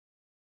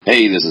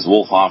Hey, this is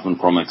Wolf Hoffman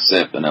from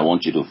Accept, and I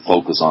want you to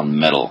focus on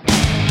metal.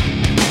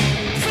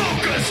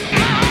 Focus on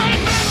metal!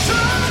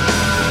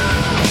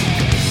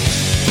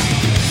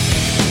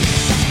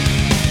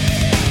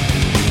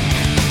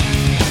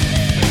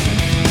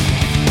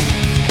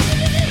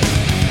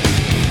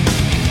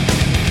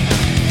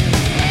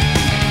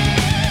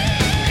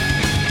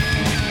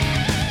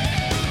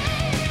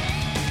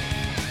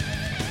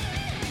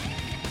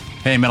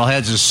 Hey,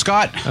 Metalheads, this is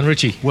Scott. And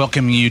Richie.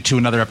 Welcoming you to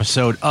another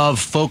episode of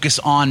Focus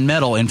on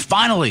Metal. And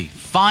finally,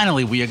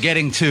 we are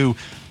getting to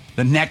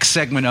the next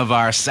segment of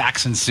our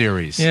Saxon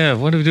series. Yeah,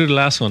 when did we do the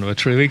last one? About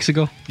 3 weeks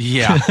ago?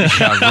 Yeah,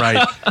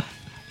 right.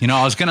 You know,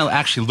 I was going to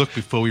actually look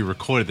before we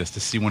recorded this to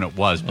see when it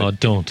was. But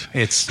don't.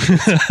 It's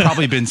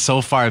probably been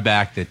so far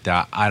back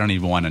that I don't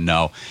even want to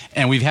know.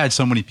 And we've had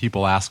so many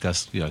people ask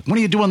us, you know, when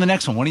are you doing the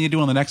next one? When are you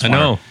doing the next one? I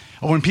know.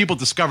 Or when people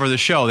discover the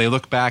show, they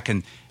look back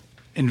and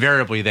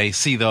invariably they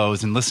see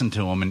those and listen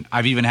to them. And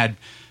I've even had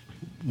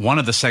one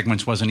of the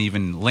segments wasn't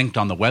even linked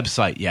on the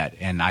website yet,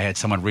 and I had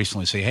someone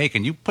recently say, hey,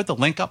 can you put the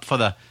link up for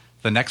the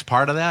next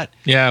part of that?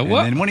 Yeah,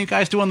 and when are you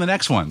guys doing the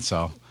next one?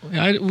 So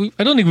I don't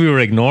think we were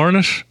ignoring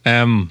it.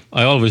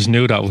 I always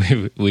knew that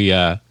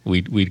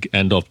we'd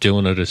end up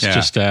doing it. It's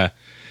just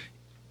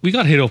we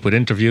got hit up with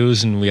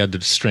interviews, and we had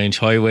the Strange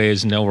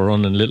Highways, and now we're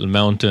running Little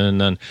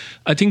Mountain, and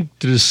I think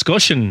the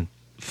discussion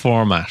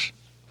format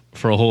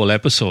for a whole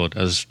episode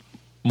has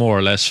more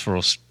or less for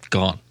us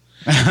gone,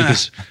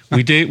 because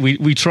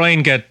we try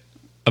and get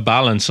a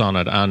balance on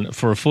it, and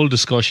for a full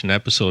discussion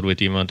episode with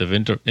the amount of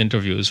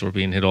interviews we're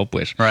being hit up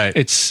with, right?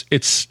 It's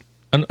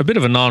a bit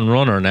of a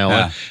non-runner now.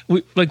 Yeah.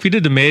 We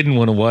did the Maiden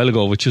one a while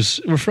ago, which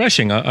is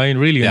refreshing. I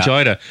really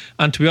enjoyed it,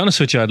 and to be honest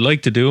with you, I'd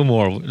like to do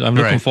more. I'm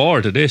looking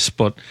forward to this,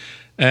 but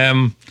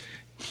we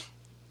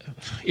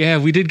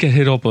did get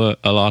hit up a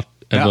lot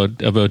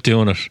about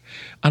doing it,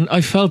 and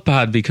I felt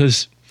bad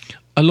because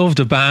I love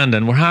the band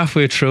and we're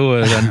halfway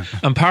through it,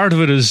 and part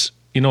of it is,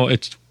 you know,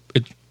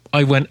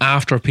 I went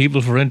after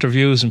people for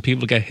interviews and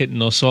people get hitting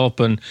us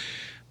up, and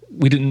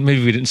we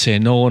didn't say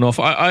no enough.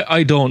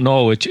 I don't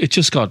know. It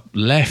just got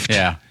left.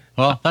 Yeah.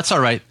 Well, that's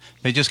all right.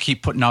 They just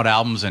keep putting out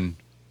albums and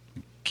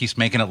keeps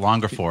making it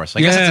longer for us.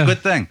 I guess it's a good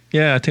thing.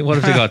 Yeah, I think, what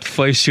have they got?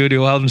 5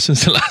 studio albums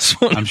since the last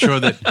one? I'm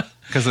sure that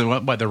because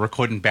they're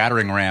recording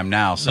Battering Ram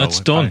now. So that's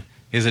done.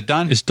 Is it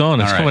done? It's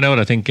done. It's coming out,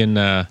 I think, in...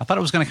 I thought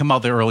it was going to come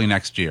out there early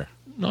next year.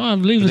 No, I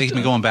believe they've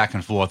been going back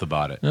and forth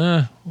about it.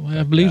 I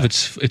believe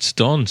it's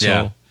done.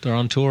 So they're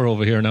on tour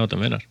over here now at the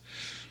minute.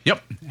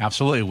 Yep,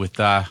 absolutely, with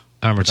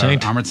Armored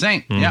Saint. Armored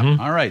Saint. Mm-hmm. Yeah.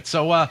 All right.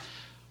 So, all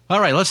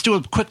right. Let's do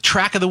a quick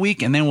track of the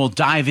week, and then we'll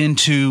dive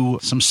into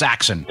some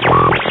Saxon.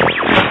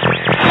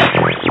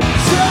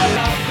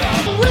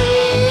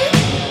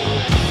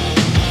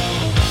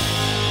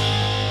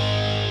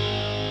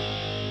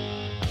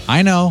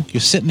 I know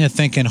you're sitting there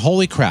thinking,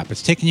 holy crap,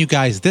 it's taking you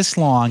guys this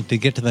long to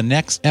get to the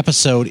next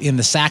episode in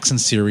the Saxon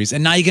series,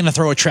 and now you're going to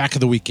throw a track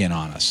of the week in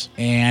on us.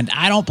 And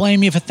I don't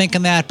blame you for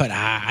thinking that, but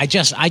I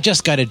just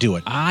got to do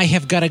it. I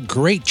have got a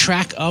great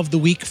track of the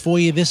week for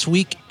you this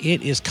week.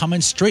 It is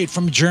coming straight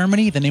from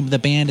Germany. The name of the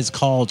band is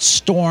called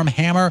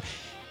Stormhammer,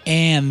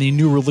 and the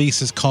new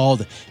release is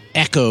called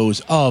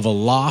Echoes of a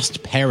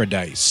Lost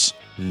Paradise.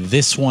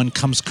 This one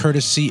comes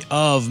courtesy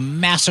of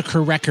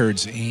Massacre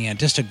Records, and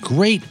just a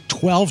great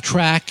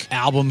 12-track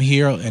album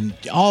here, and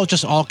all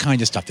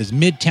kinds of stuff. There's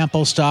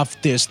mid-tempo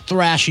stuff, there's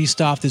thrashy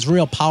stuff, there's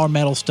real power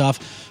metal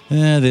stuff,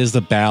 there's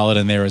the ballad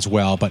in there as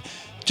well, but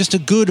just a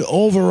good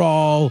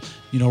overall,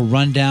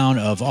 rundown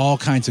of all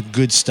kinds of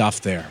good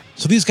stuff there.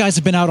 So these guys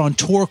have been out on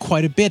tour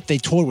quite a bit. They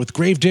toured with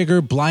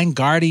Gravedigger, Blind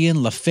Guardian,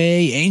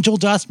 LaFay, Angel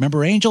Dust,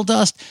 remember Angel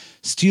Dust?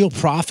 Steel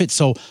Prophet,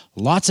 so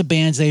lots of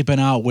bands they've been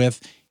out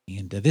with.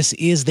 And this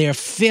is their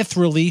 5th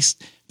release.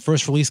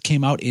 First release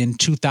came out in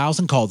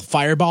 2000 called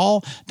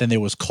Fireball. Then there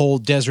was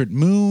Cold Desert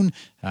Moon.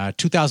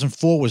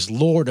 2004 was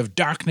Lord of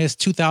Darkness.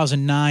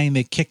 2009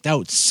 they kicked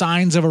out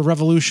Signs of a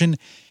Revolution.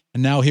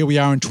 And now here we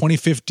are in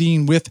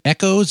 2015 with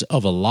Echoes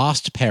of a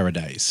Lost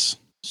Paradise.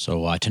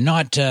 So to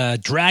not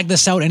drag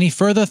this out any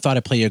further, thought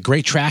I'd play you a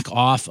great track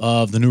off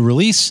of the new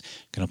release.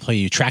 Going to play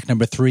you track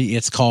number 3.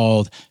 It's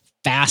called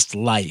Fast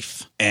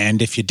Life.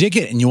 And if you dig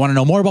it and you want to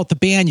know more about the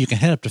band, you can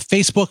head up to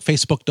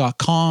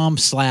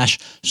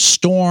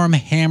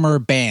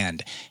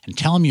facebook.com/StormhammerBand and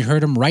tell them you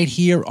heard them right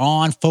here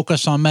on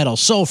Focus on Metal.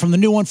 So from the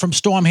new one from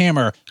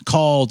Stormhammer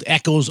called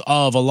Echoes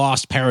of a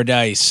Lost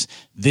Paradise,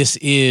 this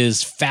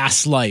is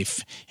Fast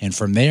Life. And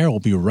from there, we'll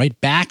be right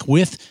back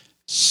with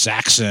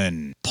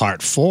Saxon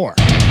Part 4.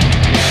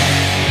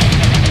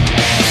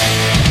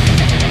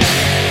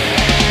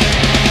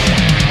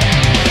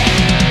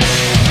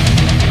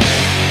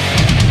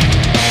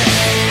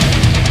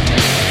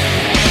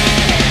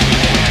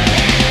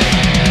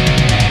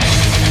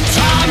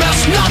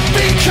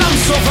 Come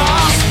so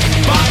fast,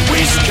 but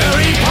we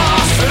scurry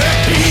past the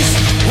peace.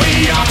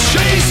 We are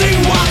chasing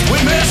what we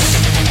miss,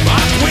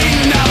 but we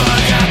never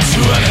get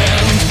to an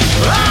end.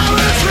 Our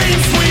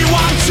dreams we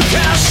want to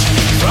cash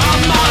from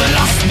our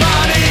lost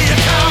money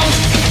account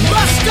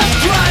must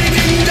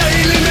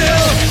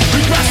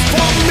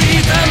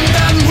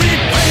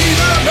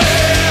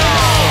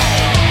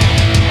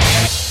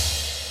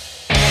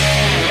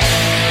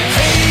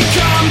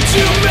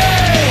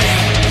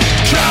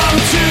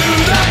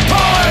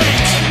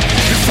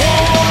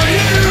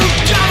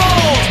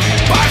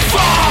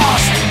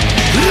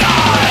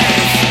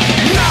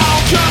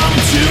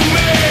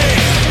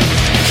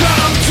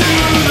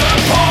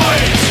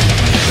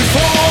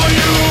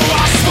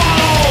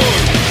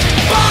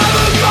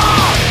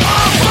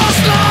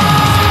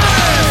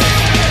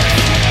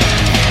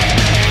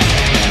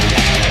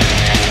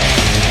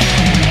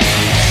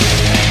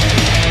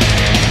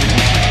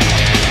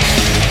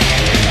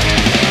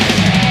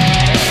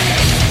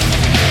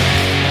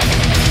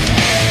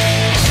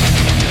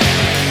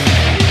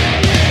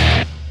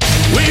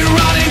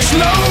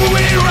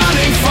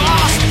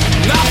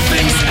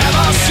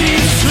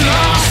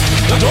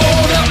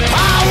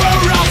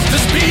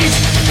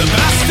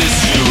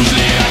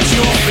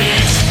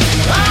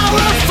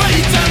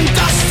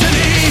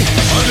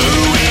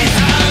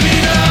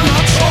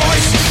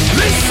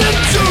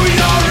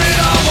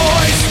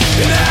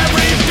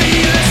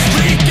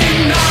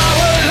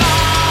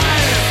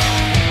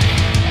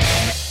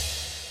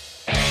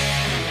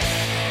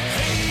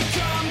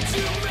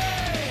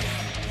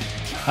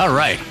All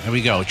right, here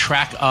we go.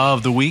 Track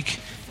of the week.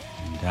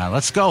 And,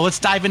 let's go. Let's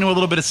dive into a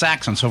little bit of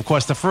Saxon. So, of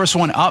course, the first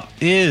one up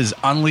is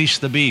Unleash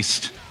the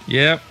Beast.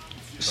 Yep.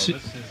 So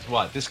this is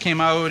what? This came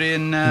out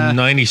in...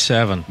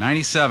 97.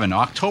 97.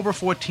 October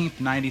 14th,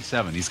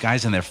 97. These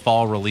guys in their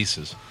fall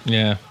releases.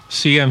 Yeah.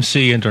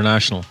 CMC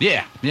International.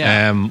 Yeah.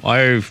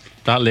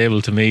 That label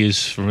to me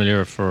is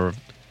familiar for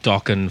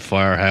Dokken,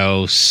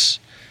 Firehouse,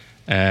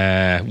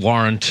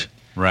 Warrant.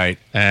 Right.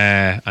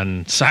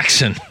 And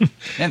Saxon.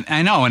 And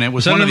I know, and it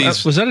was one of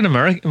these... Was that an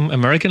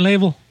American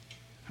label?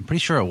 I'm pretty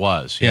sure it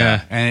was.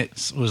 Yeah. And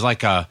it was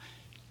like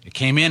it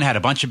came in, had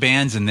a bunch of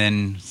bands, and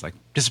then it's like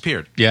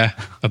disappeared. Yeah.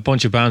 A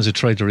bunch of bands that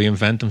tried to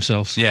reinvent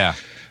themselves. Yeah.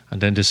 And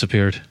then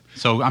disappeared.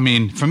 So, I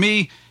mean, for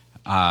me,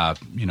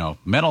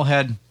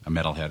 Metalhead,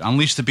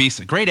 Unleash the Beast,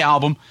 a great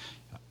album.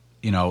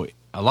 You know,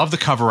 I love the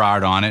cover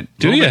art on it.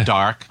 Do you? A little bit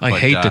dark. I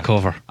hate the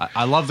cover.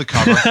 I love the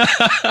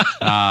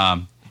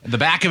cover. The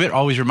back of it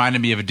always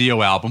reminded me of a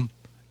Dio album.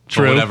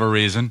 True. For whatever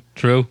reason.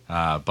 True.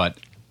 But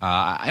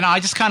I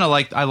just kind of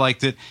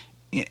liked it.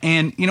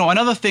 And, you know,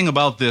 another thing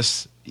about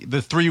this,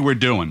 the three we're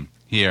doing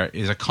here,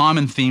 is a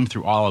common theme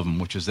through all of them,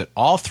 which is that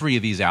all three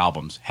of these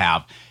albums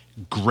have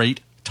great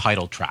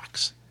title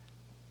tracks.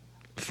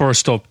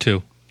 First up,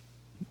 too.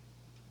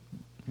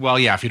 Well,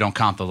 yeah, if you don't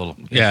count the little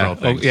intro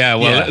things.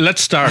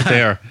 Let's start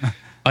there.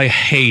 I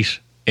hate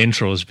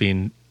intros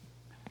being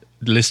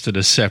listed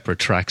as separate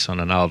tracks on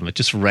an album. It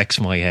just wrecks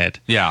my head.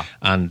 Yeah.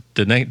 And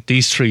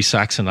these three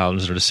Saxon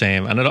albums are the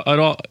same. And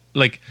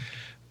like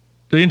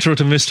the intro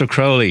to Mr.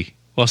 Crowley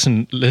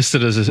wasn't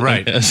listed as a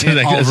right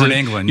over in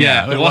England.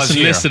 Yeah, it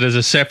wasn't listed as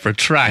a separate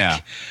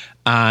track.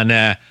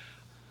 Yeah.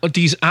 And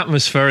these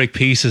atmospheric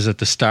pieces at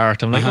the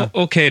start, I'm like,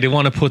 okay, they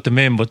want to put them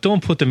in, but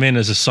don't put them in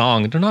as a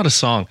song. They're not a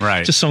song.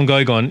 Right. Just some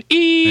guy going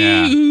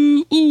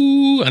ooh,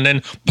 ooh, and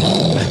then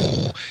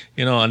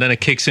you know, and then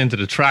it kicks into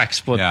the tracks.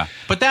 But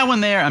but that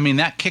one there, I mean,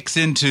 that kicks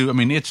into. I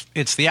mean,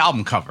 it's the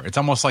album cover. It's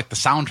almost like the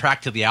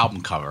soundtrack to the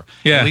album cover.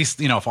 Yeah. At least,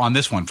 you know, on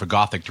this one for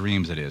Gothic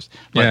Dreams, it is.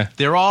 But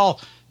they're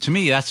all. To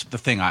me, that's the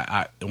thing.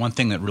 The one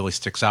thing that really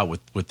sticks out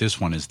with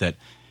this one is that,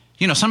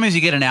 you know, sometimes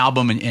you get an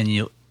album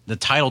and the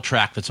title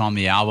track that's on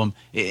the album,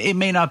 it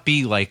may not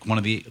be like one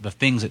of the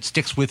things that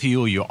sticks with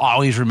you or you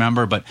always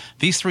remember, but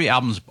these three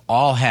albums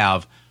all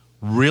have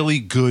really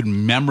good,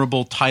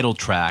 memorable title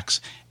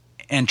tracks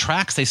and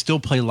tracks they still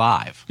play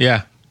live.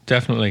 Yeah,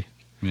 definitely.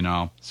 You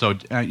know, so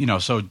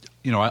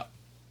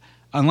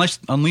Unleash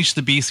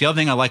the Beast. The other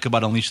thing I like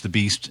about Unleash the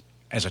Beast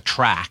as a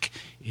track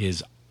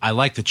is I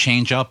like the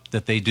change up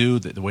that they do,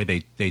 the way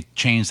they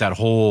change that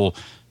whole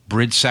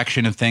bridge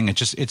section and thing.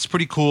 It's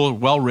pretty cool,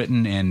 well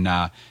written,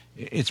 and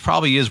it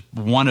probably is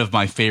one of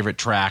my favorite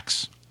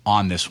tracks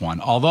on this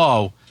one.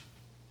 Although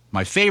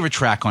my favorite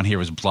track on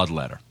here is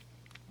Bloodletter.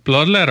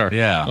 Bloodletter?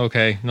 Yeah.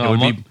 Okay. No,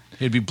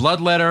 it'd be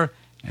Bloodletter,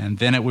 and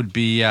then it would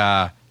be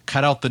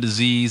Cut Out the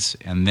Disease,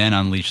 and then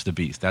Unleash the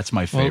Beast. That's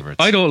my favorite.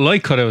 I don't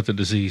like Cut Out the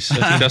Disease.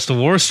 I think that's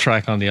the worst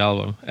track on the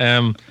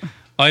album.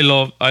 I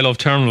love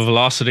Terminal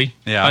Velocity.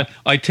 Yeah.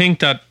 I think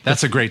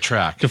that's a great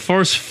track. The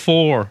first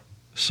four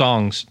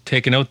songs,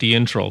 taking out the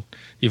intro,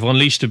 you've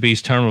Unleashed the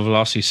Beast, Terminal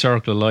Velocity,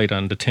 Circle of Light,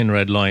 and The Thin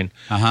Red Line.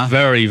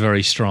 Very,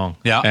 very strong.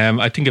 Yeah.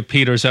 I think it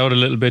peters out a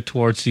little bit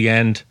towards the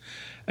end.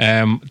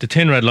 The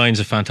Thin Red Line's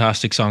a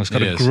fantastic song. It's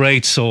got a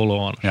great solo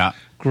on it. Yeah.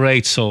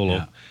 Great solo.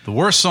 Yeah. The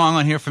worst song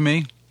on here for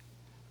me,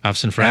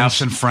 Absent Friends.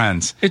 Absent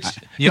Friends. It's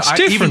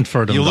different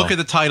for them. You look at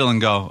the title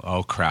and go,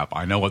 oh crap,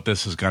 I know what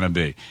this is going to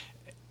be.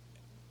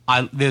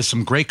 There's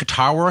some great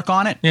guitar work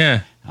on it.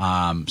 Yeah.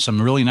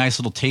 Some really nice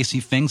little tasty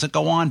things that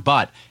go on,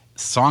 but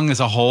song as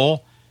a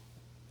whole,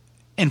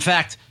 in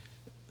fact,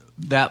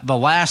 that the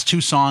last two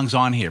songs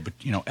on here, but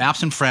you know,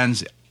 Absent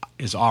Friends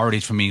is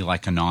already for me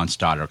like a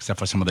non-starter, except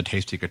for some of the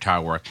tasty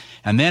guitar work.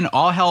 And then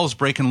All Hell's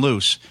Breaking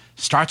Loose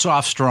starts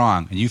off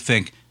strong, and you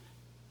think,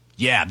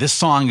 yeah, this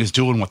song is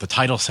doing what the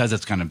title says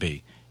it's going to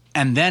be.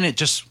 And then it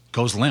just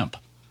goes limp.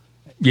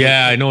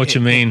 Yeah, I know what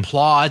you mean. It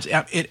plods.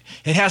 It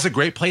has a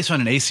great place on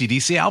an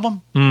AC/DC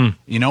album.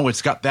 You know,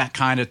 it's got that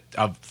kind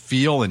of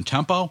feel and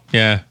tempo.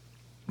 Yeah.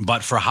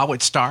 But for how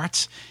it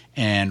starts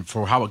and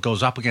for how it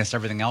goes up against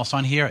everything else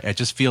on here, I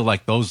just feel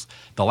like the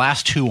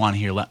last two on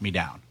here let me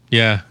down.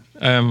 Yeah.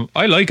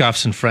 I like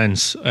Absent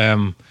Friends.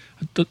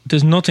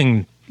 There's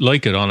nothing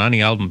like it on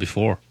any album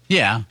before.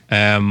 Yeah.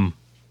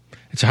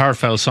 It's a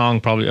heartfelt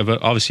song, probably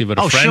obviously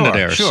about a friend of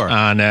theirs. Sure.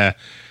 And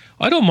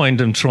I don't mind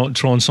them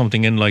throwing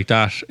something in like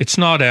that. It's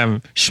not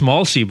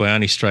schmaltzy by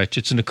any stretch.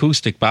 It's an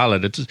acoustic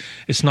ballad.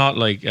 It's not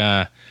like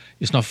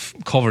it's not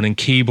covered in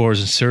keyboards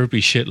and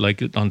syrupy shit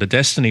like on the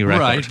Destiny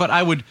record. Right, but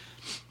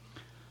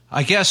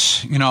I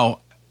guess, you know,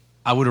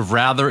 I would have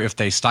rather if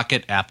they stuck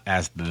it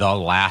as the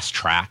last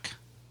track.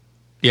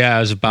 Yeah,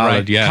 as a ballad,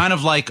 right. yeah. Kind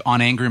of like on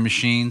Angry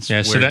Machines,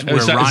 yeah, where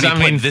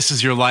Ronnie put This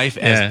Is Your Life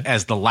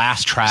as the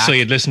last track. So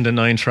you'd listen to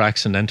 9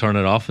 tracks and then turn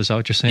it off, is that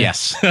what you're saying?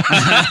 Yes.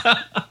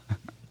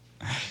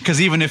 Because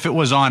even if it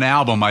was on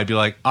album, I'd be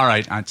like, all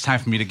right, it's time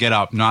for me to get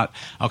up. Not,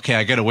 okay,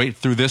 I got to wait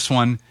through this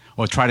one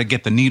or try to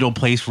get the needle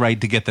placed right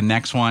to get the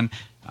next one.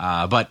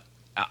 But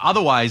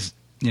otherwise,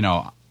 you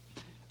know,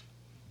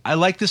 I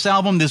like this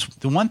album.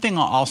 The one thing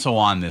also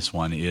on this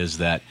one is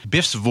that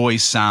Biff's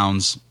voice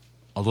sounds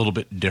a little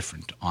bit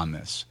different on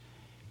this.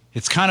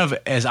 It's kind of,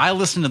 as I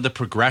listen to the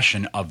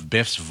progression of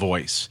Biff's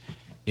voice,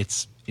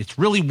 it's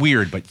really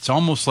weird, but it's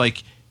almost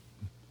like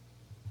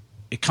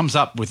it comes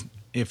up with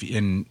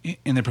in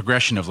the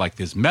progression of like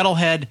this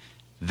Metalhead,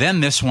 then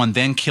this one,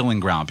 then Killing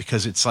Ground,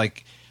 because it's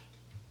like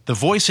the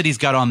voice that he's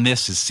got on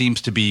this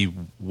seems to be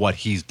what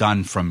he's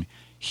done from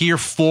here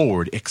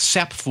forward,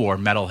 except for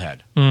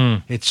Metalhead.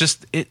 It's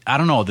just, I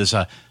don't know. There's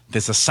a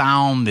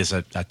sound, there's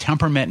a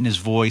temperament in his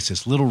voice.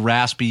 It's a little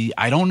raspy.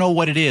 I don't know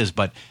what it is,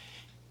 but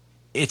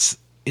it's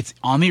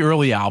on the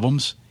early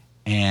albums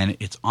and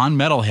it's on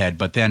Metalhead.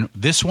 But then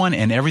this one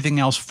and everything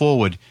else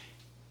forward,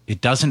 it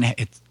doesn't.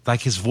 It's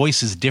like his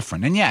voice is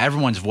different. And yeah,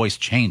 everyone's voice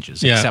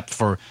changes except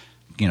for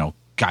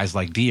guys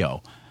like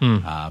Dio.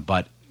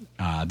 But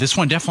this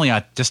one definitely,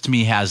 just to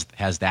me, has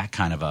that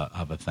kind of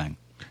a thing.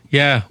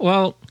 Yeah,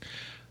 well,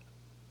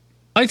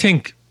 I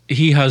think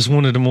he has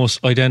one of the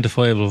most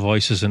identifiable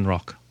voices in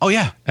rock. Oh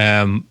yeah.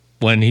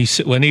 When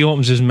he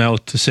opens his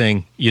mouth to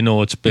sing,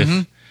 it's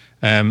Biff.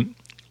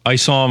 I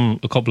saw him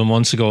a couple of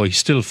months ago. He's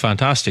still a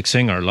fantastic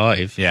singer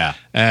live. Yeah.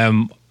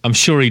 I'm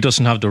sure he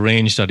doesn't have the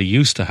range that he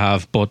used to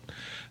have, but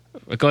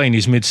a guy in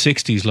his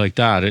mid-60s like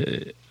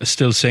that,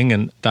 still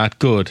singing that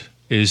good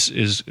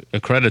is a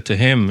credit to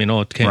him,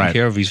 taking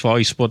care of his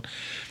voice. But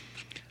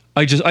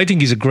I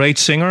think he's a great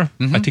singer.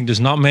 I think there's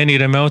not many of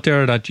them out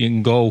there that you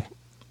can go,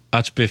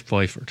 that's Biff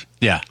Byford.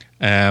 Yeah.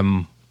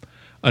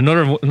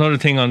 Another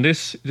thing on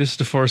this is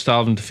the first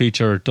album to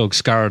feature Doug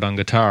Scarrett on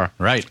guitar.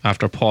 Right.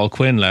 After Paul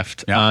Quinn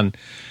left. Yeah. And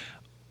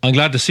I'm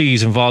glad to see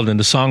he's involved in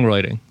the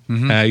songwriting.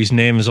 His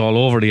name is all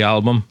over the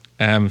album.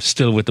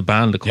 Still with the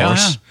band, of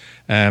course.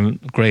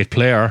 Great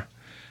player.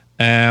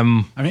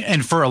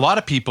 And for a lot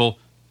of people,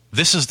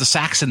 this is the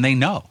Saxon they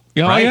know.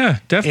 Yeah, right? Yeah,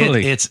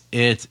 definitely.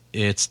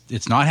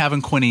 It's not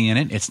having Quinny in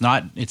it. It's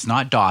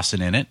not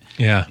Dawson in it.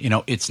 Yeah.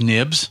 It's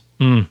Nibs.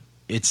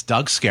 It's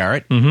Doug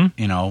Scarrett.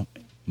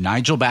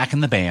 Nigel back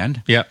in the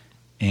band. Yeah.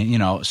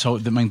 And so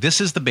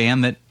this is the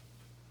band that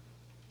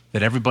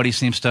everybody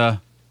seems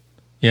to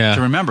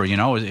remember.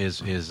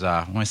 Is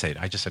when I say it,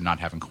 I just said not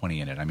having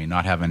Quinny in it. I mean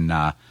not having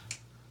the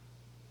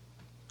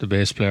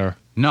bass player.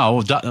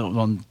 No,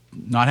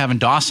 not having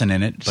Dawson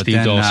in it. But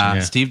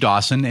Steve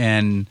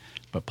Dawson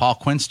but Paul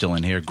Quinn's still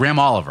in here. Graham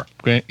Oliver.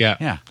 Great,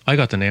 yeah. I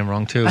got the name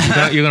wrong too.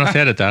 You're going to have to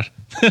edit that.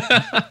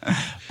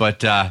 But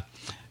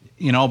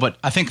but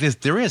I think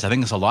there is. I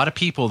think there's a lot of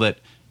people that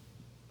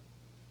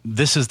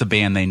this is the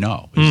band they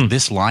know. Is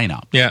this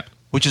lineup. Yeah.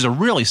 Which is a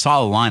really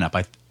solid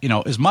lineup.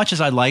 As much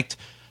as I liked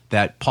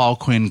that Paul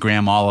Quinn,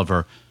 Graham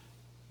Oliver,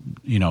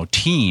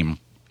 team,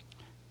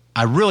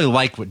 I really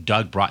like what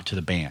Doug brought to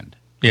the band.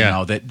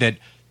 Yeah.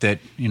 That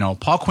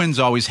Paul Quinn's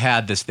always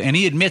had this, and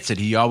he admits it.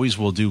 He always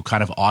will do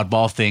kind of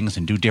oddball things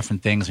and do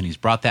different things, and he's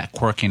brought that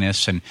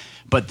quirkiness.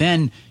 But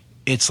then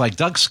it's like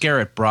Doug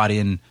Scarrett brought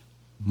in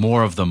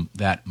more of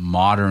that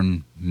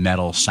modern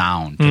metal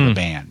sound to the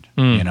band.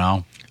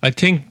 I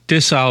think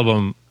this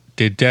album,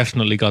 they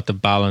definitely got the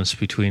balance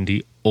between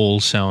the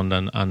old sound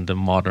and the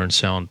modern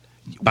sound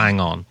bang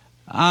on.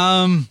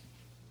 I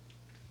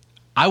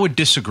would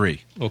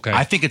disagree. Okay.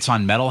 I think it's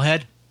on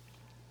Metalhead.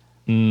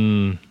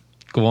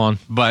 Go on.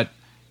 But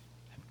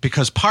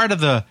because part of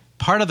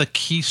the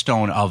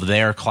keystone of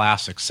their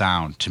classic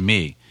sound to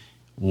me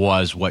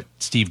was what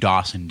Steve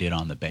Dawson did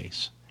on the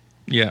bass.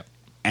 Yeah.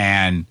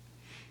 And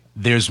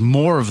there's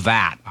more of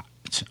that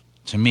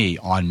to me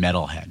on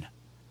Metalhead.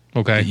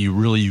 Okay.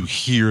 You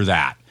hear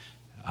that.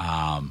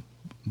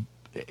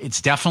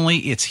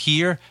 It's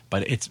here,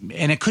 but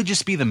it could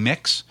just be the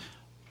mix,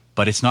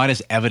 but it's not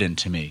as evident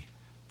to me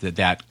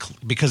that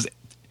because,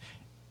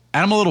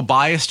 and I'm a little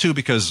biased too,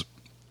 because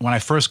when I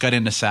first got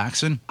into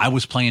Saxon, I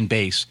was playing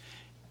bass,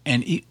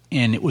 and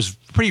it was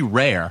pretty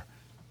rare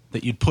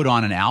that you'd put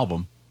on an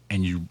album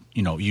and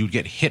you'd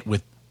get hit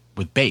with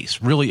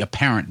bass, really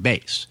apparent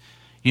bass.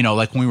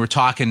 Like when we were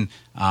talking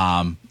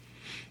to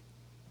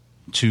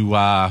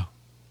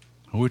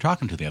who we were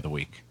talking to the other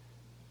week,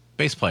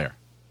 bass player.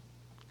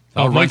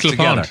 Mike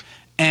LaPont.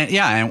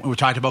 And we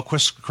talked about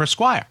Chris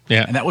Squire.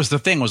 Yeah. And that was the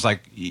thing, was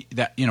like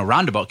that,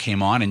 Roundabout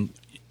came on and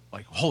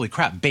like, holy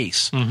crap,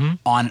 bass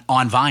on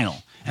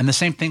vinyl. And the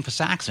same thing for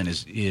Saxon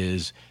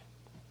is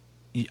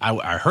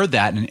I heard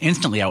that and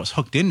instantly I was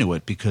hooked into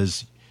it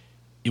because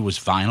it was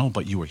vinyl,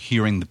 but you were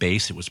hearing the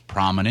bass. It was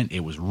prominent. It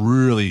was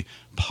really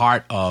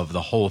part of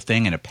the whole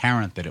thing and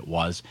apparent that it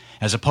was,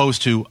 as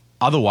opposed to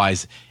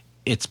otherwise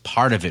it's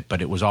part of it, but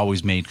it was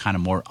always made kind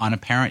of more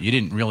unapparent. You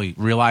didn't really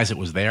realize it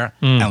was there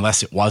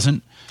unless it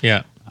wasn't.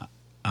 Yeah.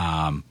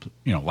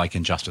 Like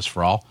in Justice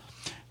for All.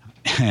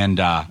 And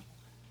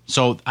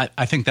so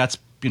I think that's,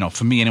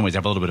 for me anyways, I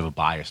have a little bit of a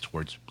bias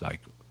towards like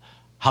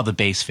how the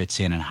bass fits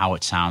in and how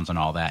it sounds and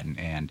all that.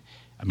 And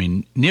I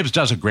mean, Nibs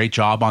does a great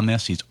job on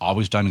this. He's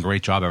always done a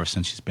great job ever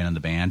since he's been in the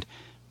band.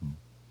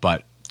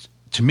 But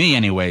to me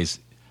anyways,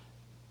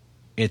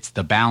 it's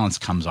the balance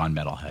comes on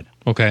Metalhead.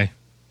 Okay.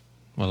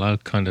 Well, I'll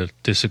kind of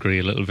disagree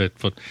a little bit,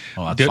 but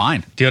that's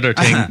fine. The other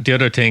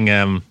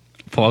thing,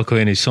 Paul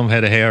Queenie, some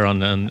head of hair in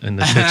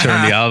the picture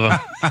in the album.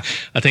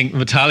 I think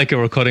Metallica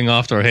were cutting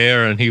off their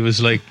hair, and he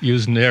was like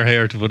using their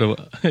hair to put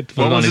it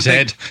on his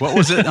head. What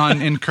was it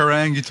in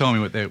Kerrang? You told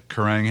me what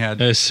Kerrang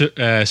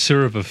had.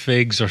 Syrup of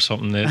figs or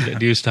something. They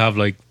used to have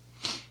like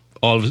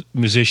all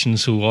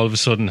musicians who all of a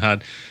sudden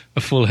had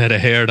a full head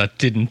of hair that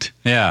didn't.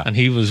 Yeah. And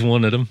he was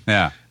one of them.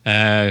 Yeah.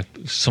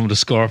 Some of the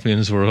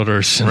Scorpions were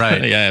others.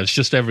 Right. Yeah, it's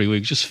just every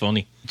week, just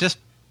funny. Just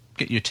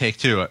get your take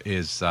too.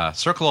 Is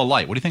Circle of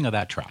Light? What do you think of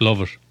that track?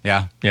 Love it.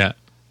 Yeah. Yeah.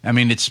 I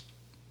mean, it's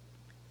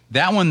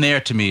that one there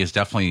to me is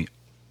definitely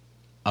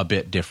a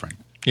bit different.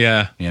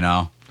 Yeah. You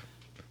know.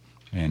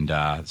 And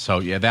so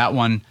yeah, that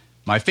one.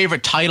 My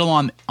favorite title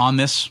on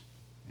this,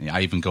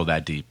 I even go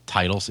that deep.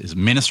 Titles is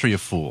Ministry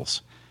of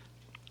Fools.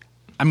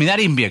 I mean,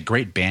 that'd even be a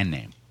great band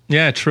name.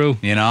 Yeah, true.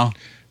 You know.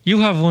 You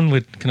have one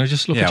with. Can I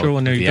just look at your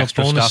one there? You got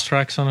extra bonus stuff.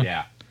 tracks on it.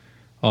 Yeah.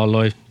 All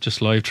live,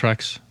 just live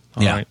tracks.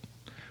 All Yeah. right.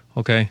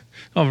 Okay.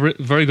 Oh,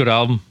 very good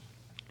album.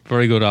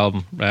 Very good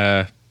album.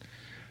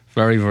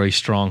 Very, very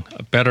strong.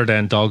 Better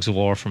than Dogs of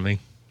War for me.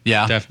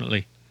 Yeah.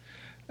 Definitely.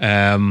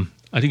 I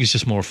think it's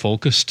just more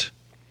focused.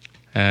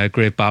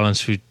 Great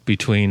balance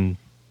between,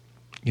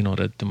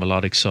 the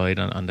melodic side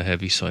and the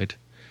heavy side.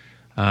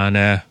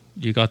 And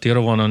you got the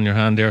other one on your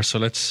hand there, so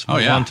let's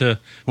move on to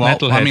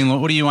Metalhead. I mean,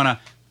 what do you want to...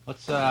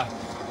 Let's...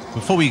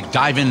 Before we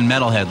dive in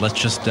Metalhead,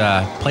 let's just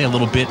play a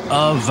little bit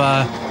of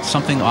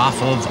something off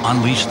of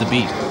Unleash the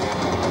Beat.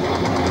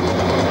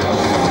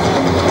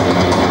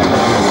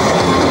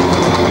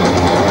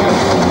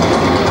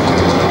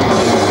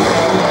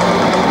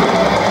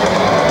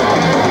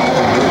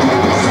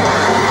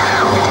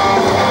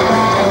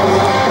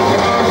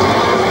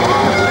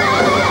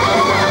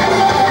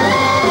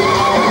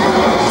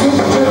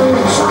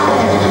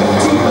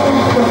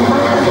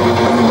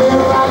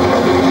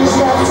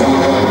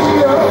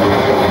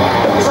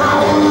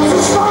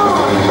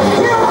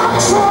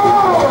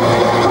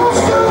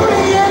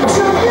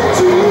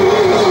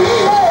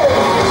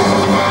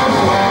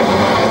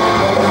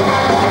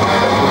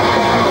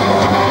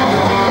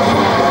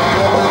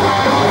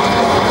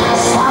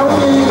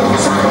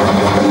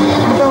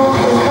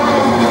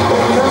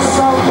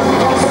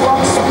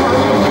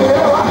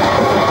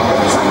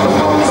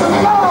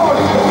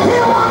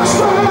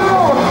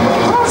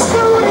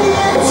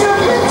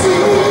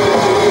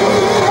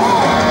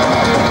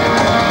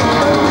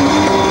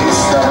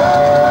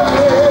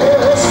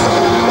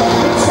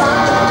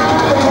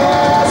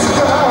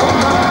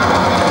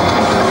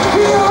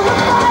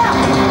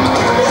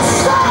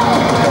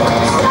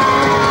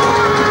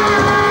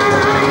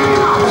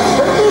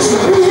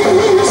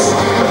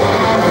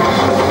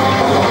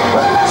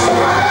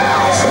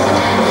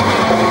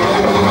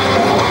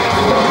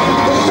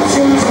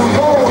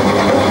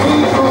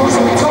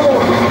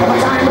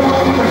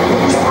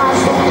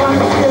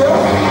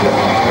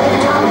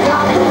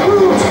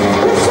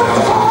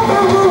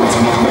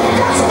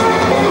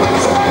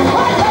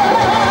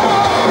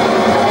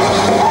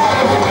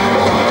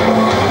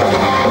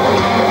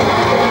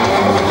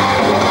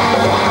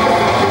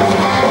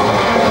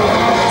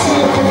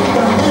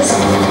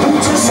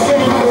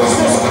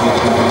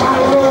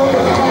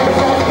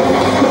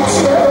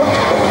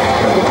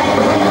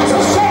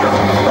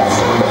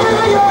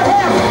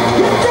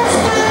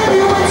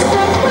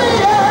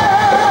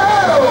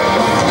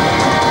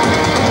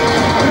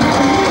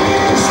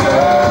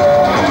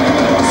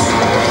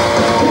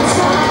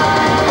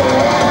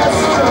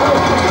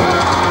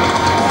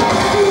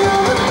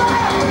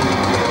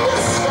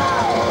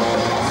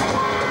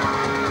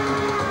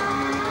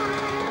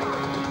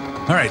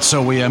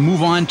 So we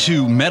move on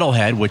to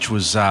Metalhead, which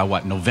was,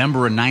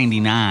 November of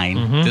 99.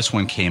 Mm-hmm. This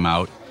one came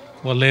out.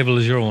 What label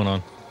is your one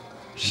on?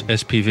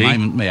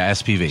 SPV?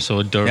 SPV.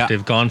 So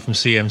they've gone from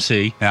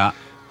CMC,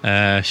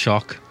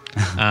 Shock,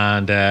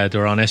 and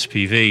they're on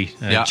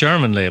SPV,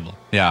 German label,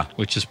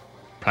 which is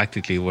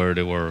practically where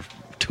they were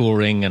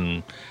touring.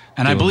 And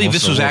I believe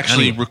this was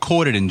actually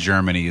recorded in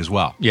Germany as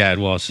well. Yeah, it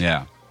was.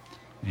 Yeah.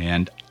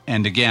 And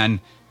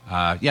again,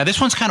 this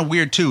one's kind of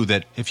weird too,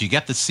 that if you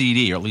get the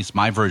CD, or at least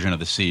my version of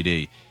the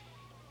CD,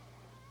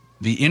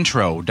 the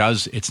intro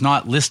it's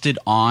not listed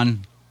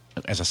on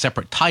as a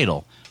separate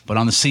title, but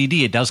on the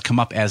CD it does come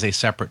up as a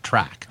separate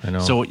track. I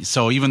know.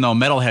 So even though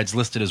Metalhead's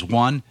listed as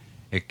one,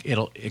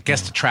 it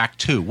gets to track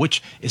 2,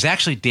 which is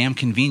actually damn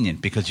convenient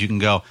because you can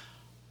go,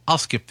 I'll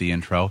skip the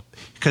intro.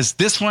 Because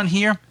this one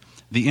here,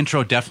 the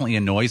intro definitely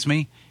annoys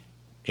me.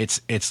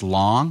 It's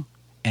long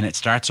and it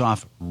starts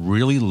off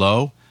really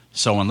low.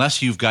 So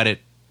unless you've got it,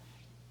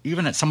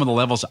 even at some of the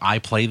levels I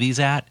play these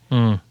at,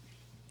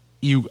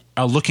 you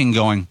are looking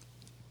going,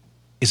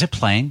 is it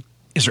playing?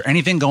 Is there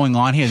anything going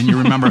on here? Then you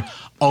remember,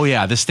 oh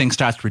yeah, this thing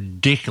starts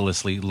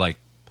ridiculously, like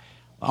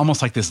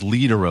almost like this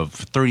leader of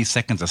 30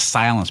 seconds of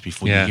silence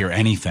before you hear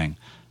anything.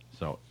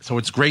 So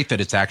it's great that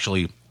it's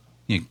actually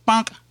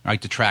bonk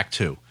right to track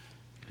 2.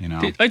 You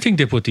know, I think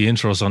they put the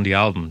intros on the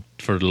album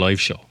for the live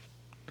show.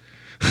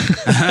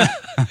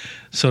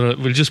 So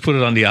we'll just put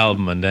it on the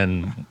album and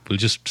then we'll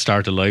just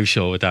start the live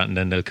show with that, and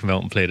then they'll come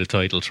out and play the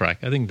title track.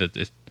 I think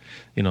that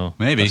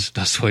maybe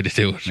that's why they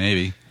do it.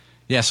 Maybe.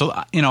 Yeah, so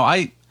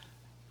I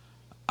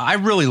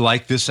really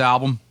like this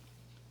album.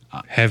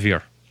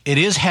 Heavier. It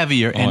is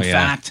heavier. In yeah.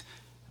 fact,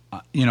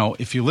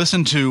 if you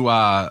listen to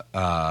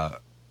Are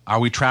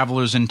We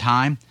Travelers in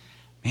Time,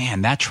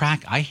 man, that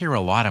track, I hear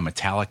a lot of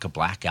Metallica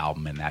Black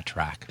Album in that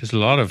track. There's a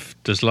lot of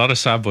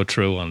Sad But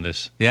True on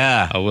this.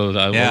 Yeah. I will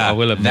admit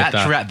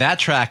that. That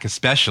track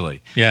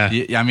especially. Yeah.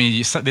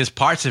 There's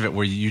parts of it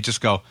where you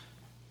just go,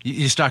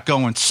 you start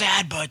going,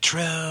 sad but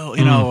true,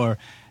 or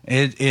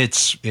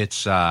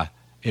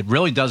it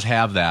really does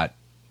have that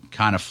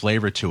kind of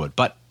flavor to it.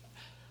 But,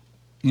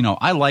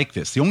 I like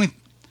this.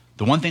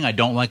 The one thing I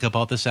don't like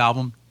about this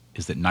album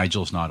is that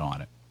Nigel's not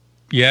on it.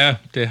 Yeah,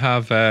 they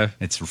have...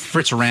 It's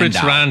Fritz Randau. Fritz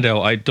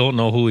Randau, I don't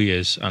know who he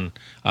is. And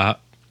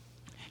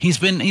he's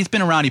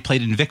been around. He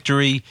played in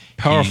Victory.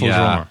 Powerful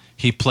drummer.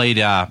 He played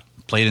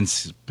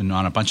been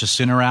on a bunch of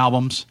Sinner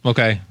albums.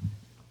 Okay.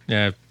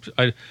 Yeah,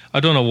 I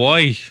don't know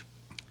why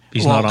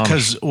he's not on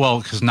it.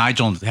 Because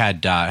Nigel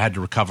had to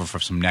recover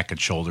from some neck and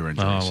shoulder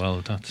injuries.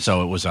 Oh, well,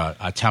 so it was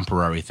a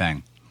temporary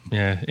thing.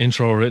 Yeah,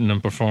 intro written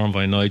and performed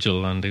by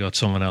Nigel, and they got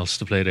someone else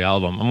to play the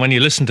album. And when you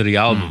listen to the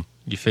album,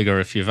 you figure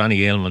if you have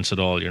any ailments at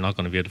all, you're not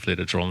going to be able to play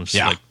the drums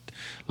like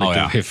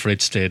the way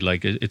Fritz did.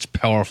 Like, it's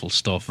powerful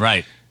stuff.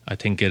 Right. I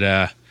think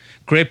it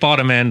great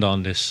bottom end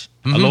on this.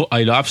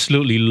 I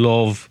absolutely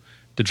love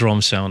the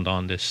drum sound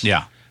on this.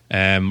 Yeah.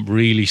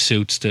 Really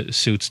suits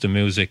the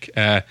music.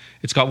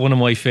 It's got one of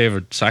my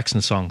favorite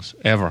Saxon songs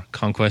ever,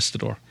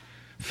 Conquistador.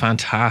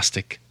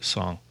 Fantastic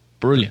song.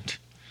 Brilliant.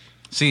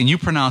 See, and you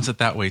pronounce it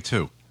that way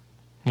too.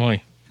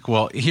 Why?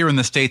 Well, here in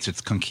the States, it's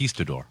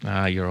Conquistador.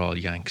 You're all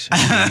Yanks.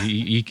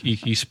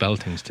 you spell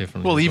things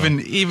differently. Well,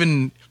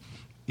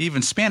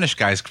 even Spanish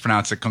guys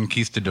pronounce it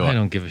Conquistador. I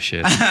don't give a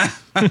shit.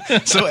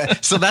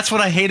 So that's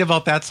what I hate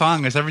about that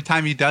song. Is every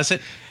time he does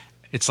it,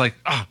 it's like,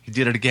 oh, he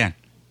did it again.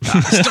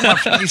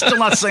 He's still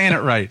not saying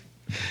it right.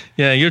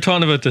 Yeah, you're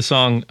talking about the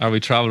song "Are We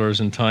Travelers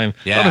in Time."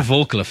 Yeah. A lot of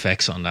vocal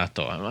effects on that,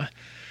 though.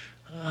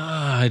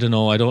 I don't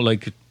know. I don't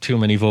like too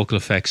many vocal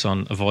effects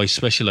on a voice,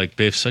 especially like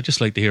Biff's. I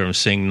just like to hear him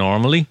sing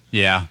normally.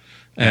 Yeah.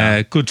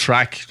 Good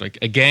track. Like,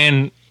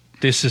 again,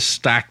 this is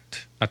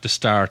stacked at the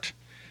start.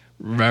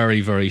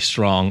 Very, very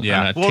strong. Yeah.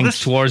 And I think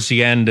towards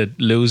the end it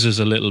loses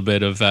a little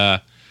bit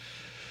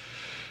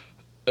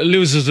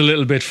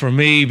for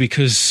me,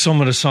 because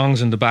some of the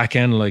songs in the back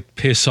end, like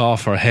Piss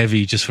Off, are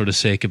heavy just for the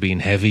sake of being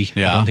heavy.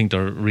 Yeah. I don't think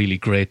they're really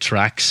great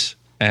tracks.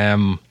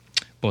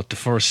 But the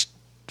first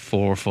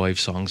 4 or 5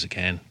 songs,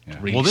 again,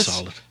 really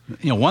solid.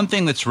 One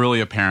thing that's really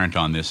apparent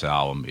on this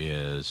album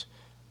is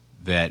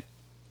that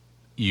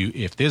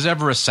if there's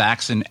ever a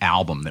Saxon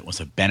album that was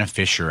a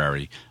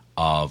beneficiary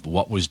of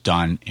what was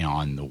done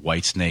on the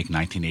Whitesnake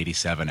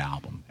 1987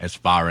 album, as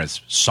far as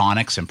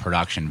sonics and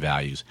production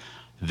values,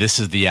 this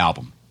is the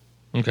album.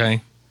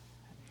 Okay.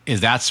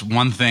 That's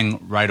one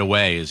thing right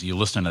away, is you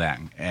listen to that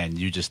and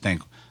you just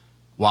think,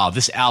 wow,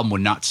 this album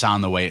would not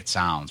sound the way it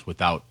sounds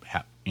without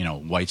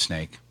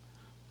Whitesnake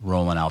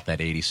rolling out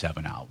that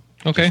 87 album.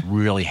 Okay. It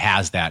really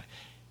has that.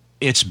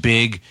 It's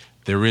big.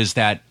 There is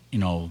that,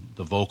 the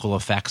vocal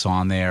effects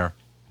on there.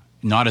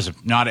 Not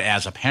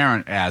as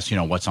apparent as,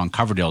 what's on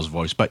Coverdale's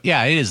voice, but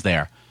yeah, it is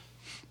there.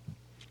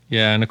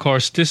 Yeah, and of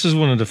course, this is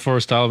one of the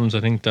first albums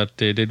I think that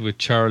they did with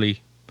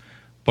Charlie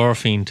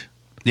Barfield.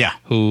 Yeah.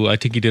 Who I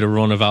think he did a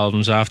run of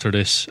albums after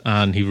this,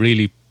 and he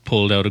really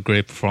pulled out a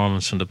great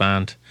performance from the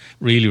band.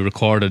 Really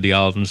recorded the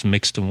albums,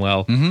 mixed them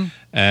well. Mm-hmm.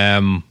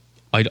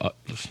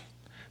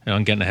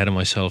 I'm getting ahead of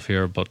myself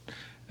here, but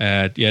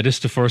this is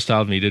the first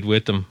album he did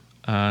with them,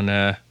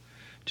 and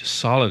just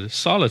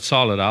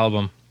solid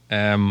album.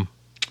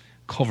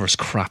 Cover's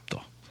crap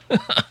though.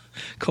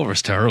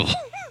 Cover's terrible.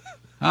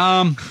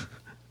 I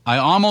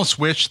almost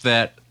wish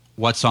that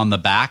what's on the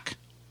back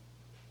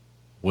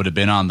would have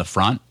been on the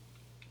front.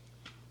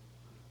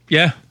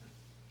 Yeah.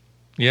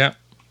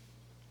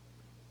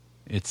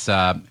 It's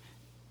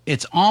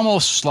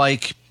almost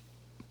like,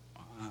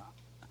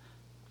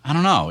 I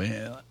don't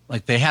know,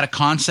 like they had a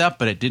concept,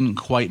 but it didn't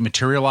quite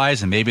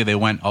materialize, and maybe they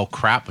went, oh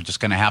crap, we're just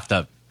going to have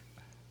to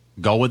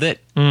go with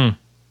it. You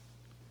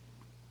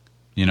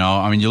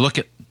look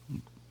at,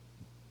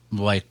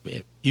 like,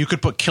 you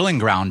could put Killing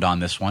Ground on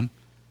this one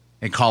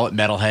and call it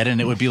Metalhead,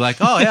 and it would be like,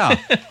 oh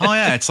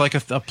yeah, it's like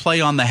a play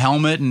on the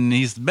helmet, and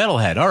he's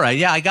Metalhead. All right,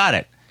 yeah, I got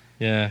it.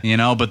 Yeah.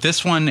 But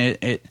this one,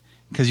 it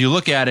because you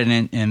look at it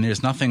and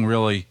there's nothing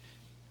really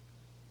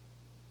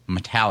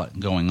metallic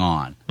going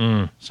on.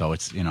 So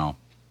it's,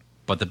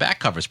 but the back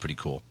cover is pretty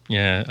cool.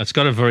 Yeah, it's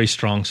got a very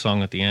strong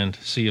song at the end,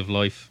 Sea of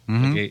Life,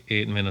 like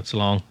 8 minutes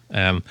long.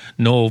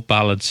 No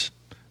ballads.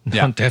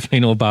 Yeah.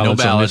 Definitely no ballads.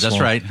 No ballads, on this that's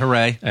one. right.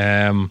 Hooray.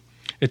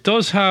 It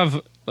does have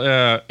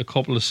a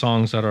couple of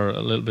songs that are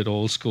a little bit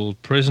old school.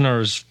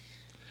 Prisoners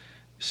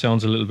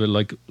sounds a little bit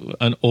like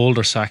an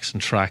older Saxon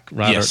track.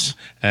 Rather, yes,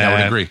 I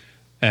would agree.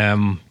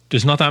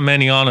 There's not that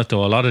many on it,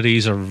 though. A lot of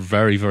these are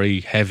very, very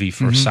heavy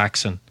for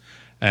Saxon.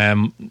 A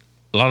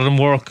lot of them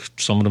work,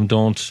 some of them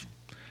don't.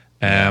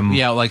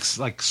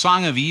 Like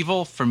Song of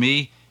Evil, for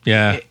me,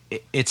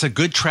 it's a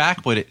good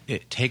track, but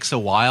it takes a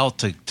while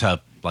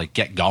to like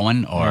get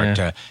going, or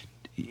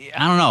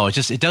I don't know.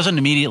 It doesn't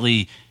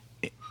immediately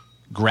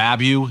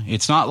grab you.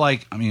 It's not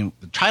like, I mean,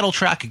 the title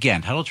track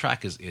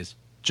is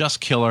just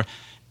killer,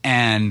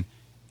 and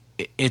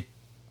it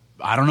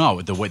I don't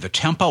know, the way the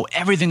tempo,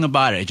 everything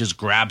about it just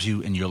grabs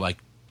you, and you're like,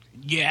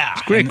 yeah,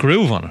 It's great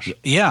groove on it.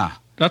 Yeah,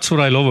 That's what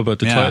I love about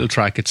the title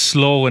track. It's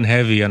slow and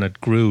heavy, and it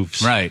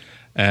grooves. right.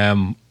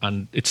 And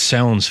it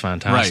sounds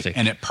fantastic. Right,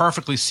 and it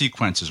perfectly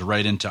sequences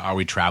right into Are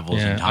We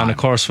Travelers in Time. And of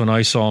course, when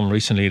I saw them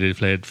recently, they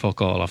played fuck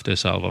all off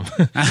this album.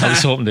 I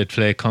was hoping they'd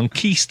play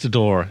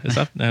Conquistador. Is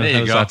that how you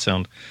does go. that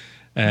sound?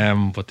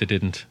 But they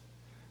didn't.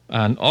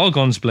 And All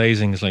Guns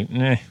Blazing is like,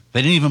 nah,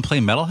 They didn't even play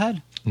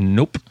Metalhead?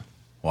 nope,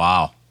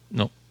 Wow.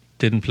 nope,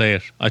 didn't play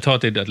it. I thought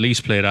they'd at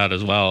least play that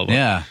as well. But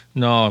Yeah.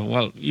 no,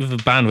 well, you have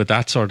a band with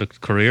that sort of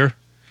career.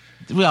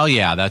 Well,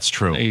 yeah, that's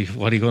true. Hey,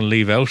 what are you going to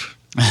leave out?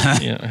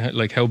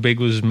 Like how big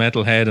was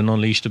Metalhead and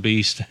Unleash the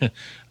Beast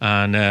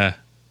and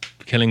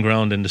Killing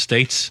Ground in the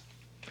States?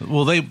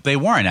 Well, they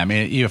weren't. I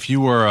mean, if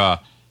you were a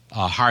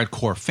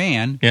hardcore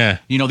fan, Yeah.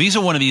 you know, these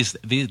are one of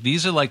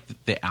these are like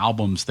the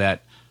albums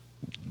that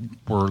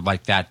were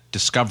like that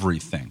discovery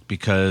thing,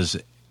 because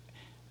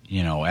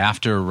you know,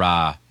 after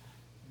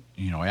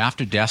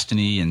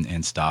Destiny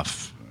and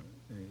stuff,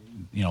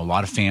 you know, a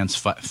lot of fans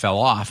fell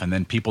off, and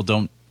then people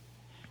don't.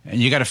 And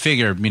you got to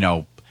figure, you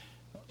know,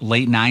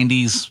 late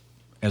 '90s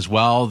as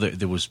well.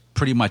 There was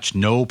pretty much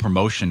no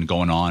promotion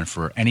going on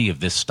for any of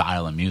this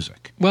style of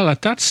music. Well,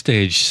 at that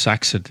stage,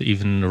 Saxon,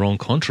 even in their own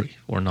country,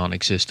 were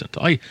non-existent.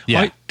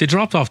 Yeah. They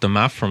dropped off the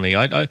map for me.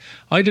 I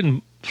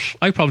didn't.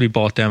 I probably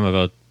bought them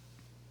about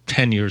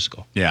 10 years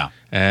ago. Yeah,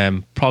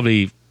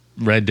 Probably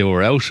read they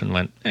were out and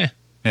went, yeah,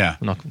 I'm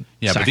not.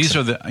 yeah. But these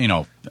Saxon. are the, you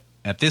know,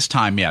 at this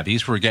time, yeah,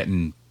 these were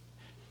getting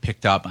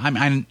picked up.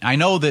 I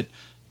know that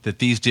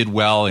these did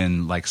well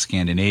in like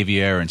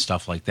Scandinavia and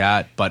stuff like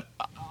that, but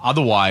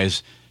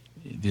otherwise,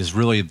 there's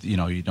really, you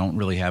know, you don't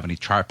really have any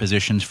chart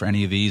positions for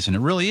any of these, and it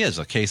really is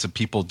a case of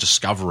people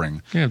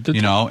discovering, Yeah,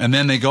 you know, and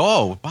then they go,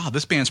 oh, wow,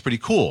 this band's pretty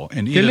cool,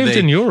 and They either lived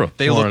in Europe,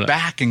 they more or look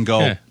less. back and go,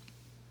 Yeah.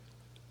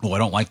 oh, I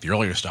don't like the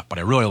earlier stuff, but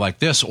I really like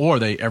this,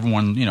 or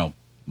everyone, you know,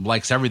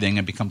 likes everything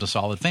and becomes a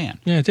solid fan.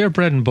 Yeah, their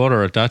bread and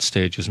butter at that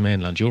stage was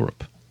mainland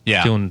Europe.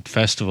 Yeah. Doing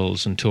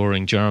festivals and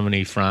touring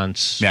Germany,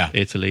 France, Yeah.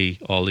 Italy,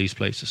 all these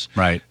places.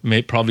 Right.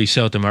 Probably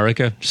South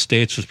America.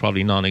 States was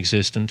probably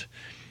non-existent.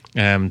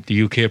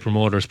 The UK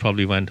promoters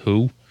probably went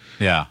who,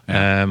 Yeah,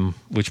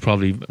 which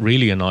probably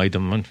really annoyed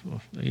them. And,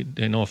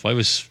 you know, if I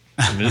was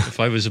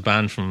a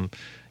band from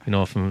and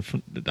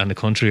the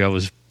country I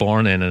was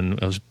born in, and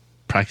I was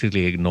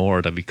practically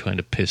ignored, I'd be kind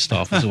of pissed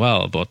off as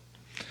well. But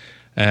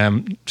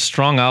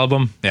strong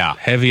album, Yeah.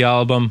 heavy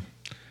album.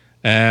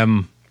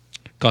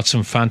 Got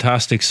some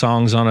fantastic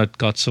songs on it.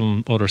 Got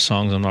some other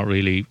songs I'm not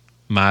really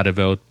mad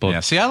about. But yeah.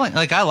 See,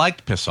 I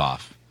liked Piss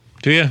Off.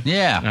 do you?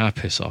 Yeah.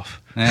 Piss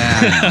off.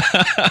 Yeah,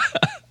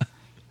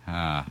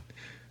 I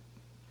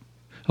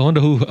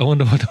wonder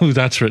who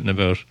that's written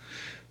about.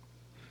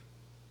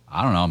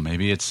 I don't know.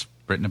 Maybe it's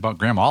written about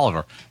Graham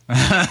Oliver.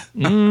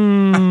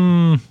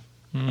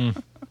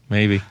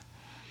 Maybe.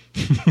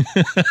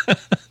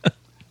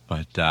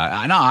 But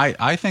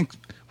I think.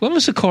 When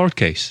was the court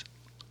case?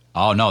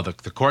 Oh no, the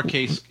court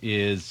case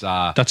is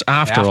That's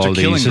after all these.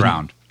 Killing isn't it?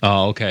 Ground,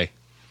 Oh, okay.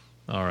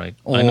 All right.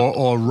 I know-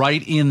 or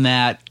right in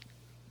that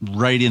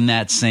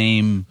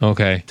same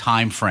okay.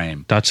 time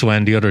frame. That's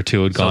when the other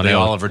two had So gone the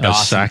out. Oliver as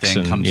Dawson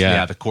Saxon, thing comes. yeah.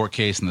 Yeah, the court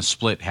case and the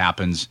split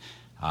happens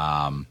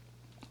after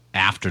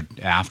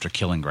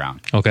Killing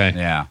Ground. Okay.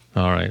 Yeah,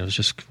 All right. I was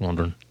just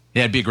wondering.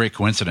 yeah, it'd be a great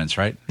coincidence,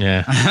 right?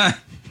 Yeah.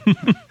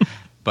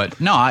 But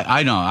no,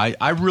 I know.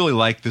 I really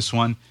like this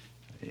one.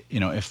 You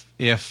know,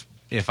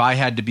 if I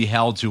had to be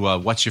held to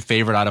what's your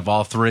favorite out of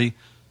all three,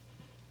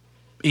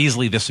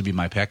 easily this would be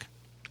my pick.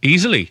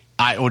 Easily.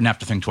 I wouldn't have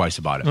to think twice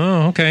about it.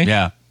 Oh, okay.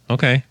 Yeah.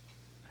 Okay.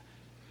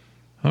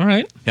 All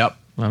right. Yep.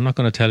 Well, I'm not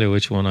going to tell you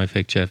which one I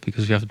picked, Jeff,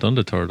 because we haven't done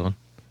the third one.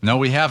 No,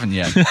 we haven't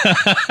yet.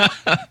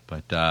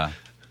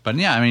 But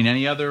yeah, I mean,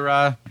 any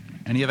other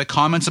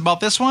comments about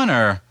this one,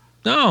 or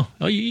No.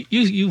 Oh,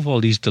 you've all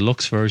these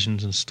deluxe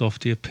versions and stuff.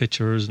 Do you have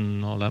pictures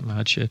and all that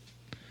mad shit?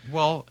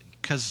 well,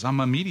 because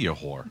I'm a media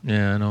whore.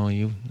 Yeah, I know.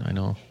 I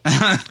know.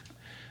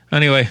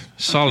 Anyway,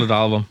 solid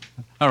album.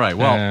 All right,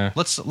 well,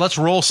 let's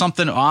roll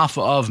something off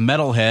of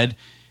Metalhead,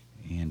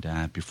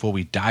 and before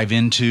we dive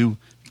into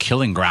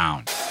Killing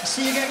Ground.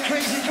 See you get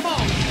crazy, come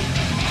on.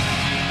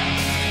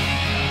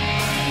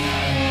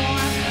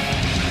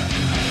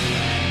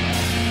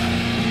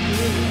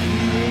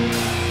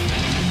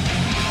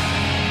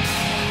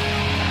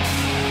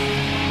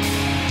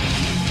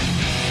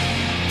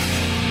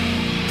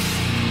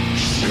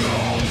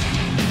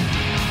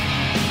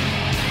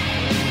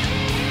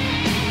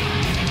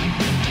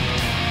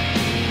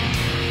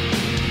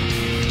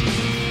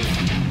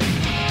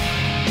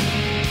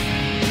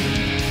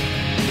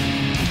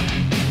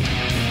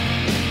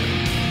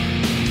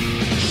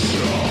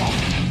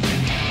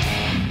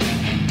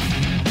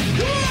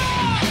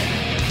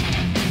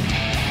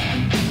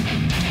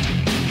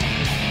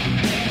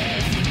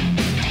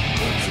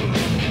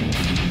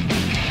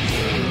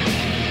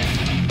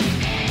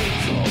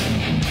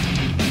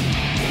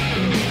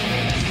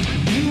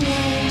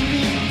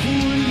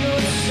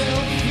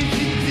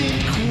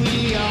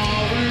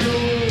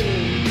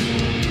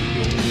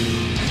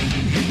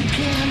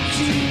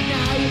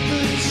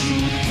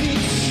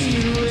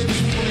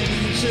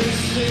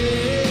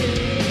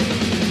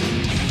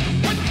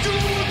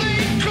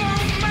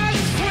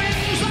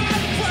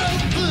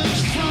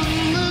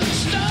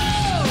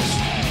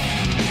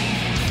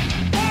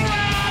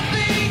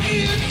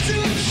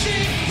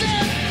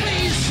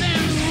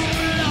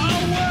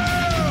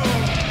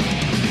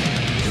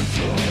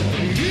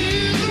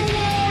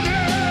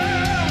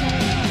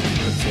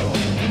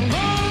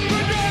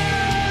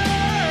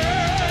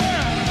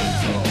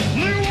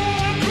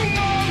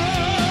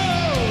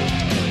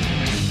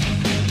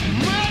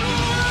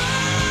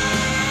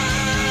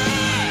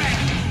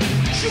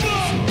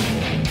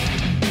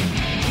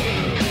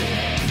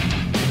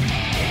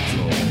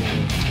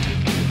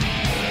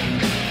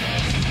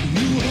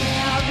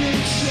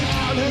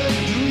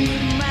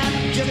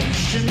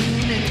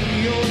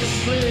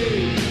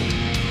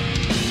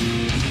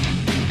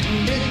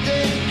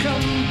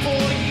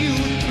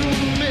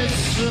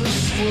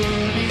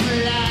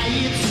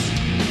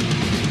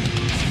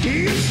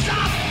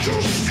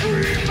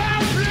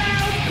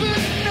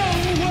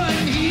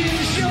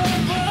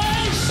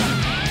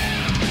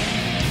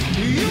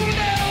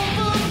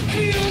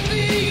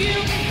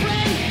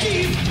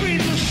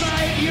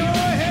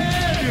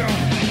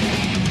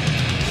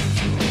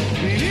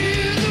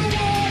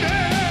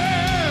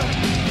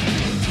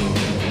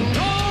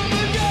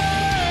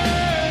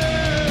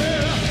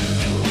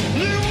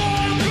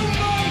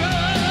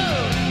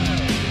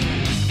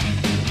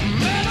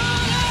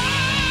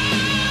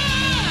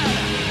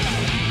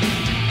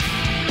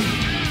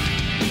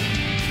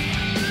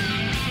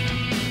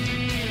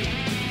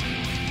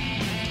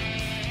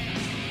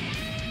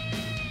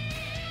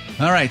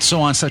 All right, so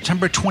on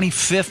September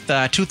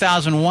 25th,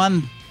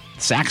 2001,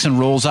 Saxon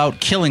rolls out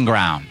Killing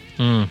Ground.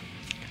 And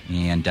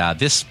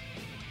this,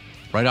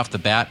 right off the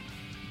bat,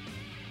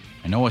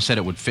 I know I said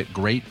it would fit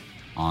great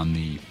on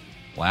the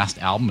last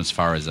album as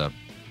far as a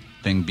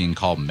thing being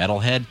called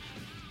Metalhead,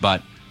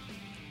 but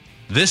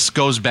this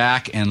goes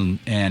back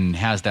and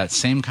has that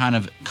same kind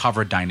of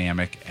cover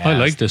dynamic as... I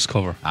like this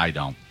cover. I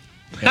don't.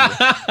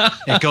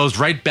 It goes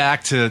right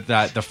back to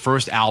the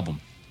first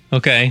album.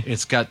 Okay.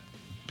 It's got...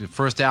 The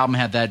first album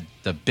had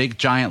the big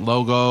giant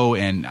logo,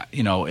 and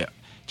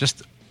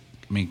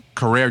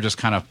Carrere just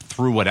kind of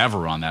threw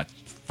whatever on that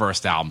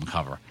first album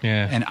cover.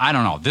 Yeah. And I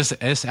don't know,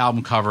 this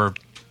album cover,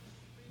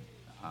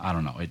 I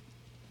don't know,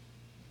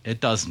 it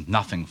does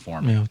nothing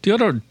for me. Yeah. The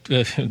other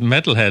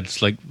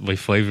Metalheads, like my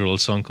 5-year-old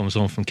son comes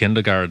home from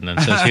kindergarten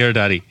and says, "Here,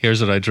 Daddy, here's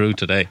what I drew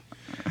today."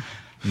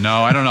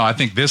 No, I don't know. I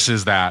think this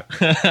is that.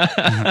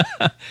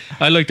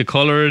 I like the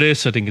color of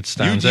this. I think it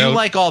stands out. You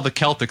like all the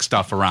Celtic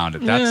stuff around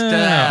it.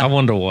 That's I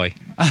wonder why.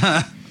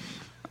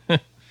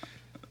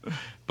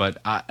 But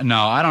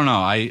no, I don't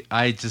know.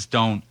 I just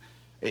don't.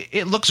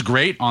 It looks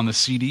great on the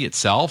CD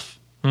itself,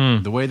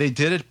 the way they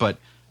did it. But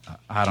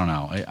I don't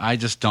know. I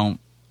just don't.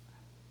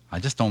 I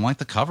just don't like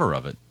the cover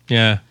of it.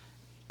 Yeah,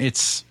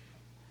 it's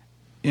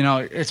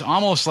it's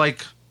almost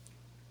like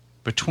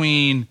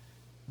between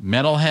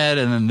Metalhead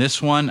and then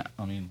this one.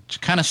 I mean, you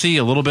kind of see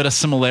a little bit of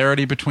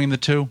similarity between the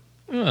two.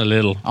 a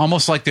little.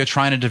 Almost like they're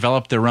trying to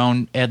develop their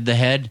own Ed the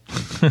Head.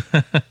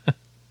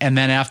 And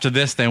then after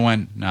this, they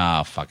went,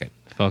 "Nah, fuck it."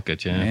 Fuck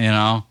it,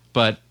 yeah.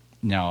 But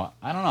no,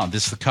 I don't know.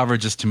 The cover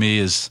just to me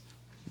is,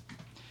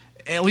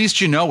 at least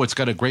it's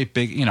got a great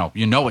big,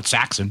 it's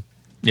Saxon.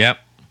 Yep.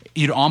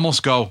 You'd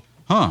almost go,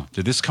 huh,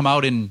 did this come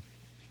out in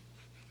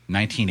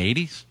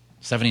 1980s,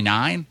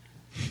 79?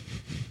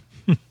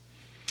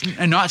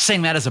 And not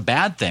saying that as a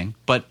bad thing,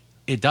 but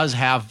it does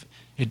have,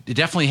 it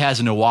definitely has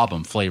a new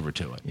album flavor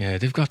to it. Yeah,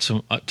 they've got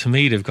some, to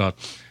me, they've got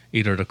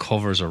either the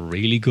covers are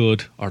really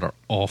good or they're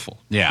awful.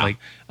 Yeah.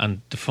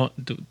 And the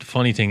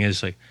funny thing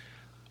is,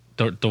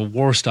 the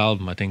worst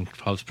album, I think,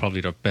 was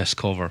probably their best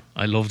cover.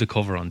 I love the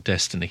cover on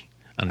Destiny,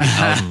 and the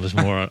album is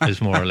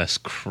more or less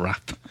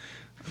crap.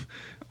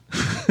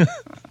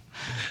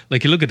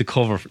 You look at the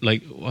cover,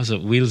 was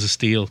it Wheels of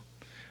Steel?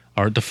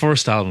 Or the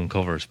first album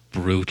cover is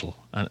brutal.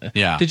 And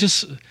yeah.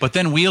 But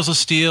then Wheels of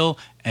Steel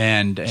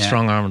and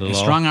Strong Arm of the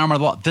Law. Strong Arm of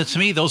the Law. To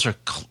me, those are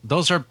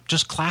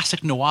just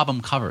classic new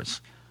album covers.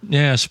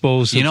 Yeah, I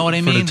suppose. You know what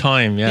I mean? For the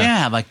time,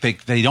 yeah. Yeah,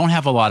 they don't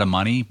have a lot of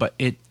money, but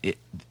it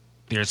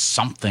there's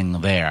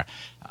something there.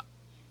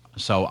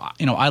 So,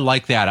 I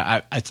like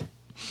that.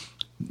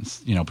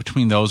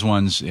 Between those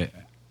ones,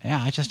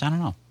 I don't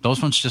know.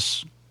 Those ones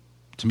just,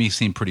 to me,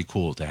 seem pretty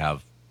cool to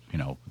have,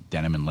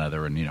 denim and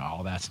leather and,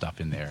 all that stuff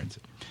in there.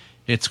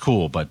 It's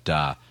cool, but,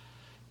 they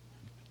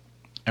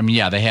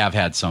have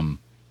had some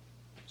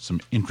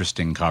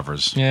interesting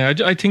covers. Yeah,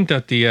 I think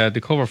that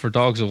the cover for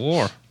Dogs of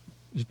War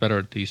is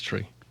better than these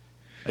three.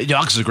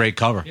 Dogs is a great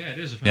cover. Yeah, it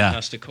is a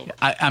fantastic cover.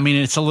 I mean,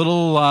 it's a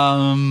little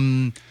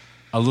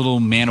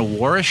Man of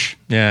War-ish.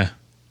 Yeah.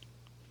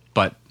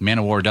 But Man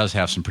of War does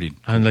have some pretty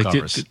cool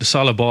covers. The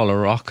Solid Ball of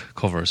Rock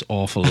cover is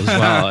awful as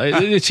well.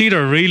 It's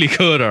either really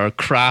good or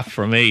crap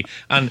for me.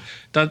 And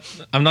that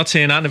I'm not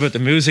saying anything about the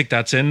music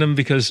that's in them,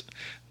 because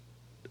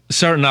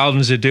certain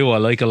albums they do I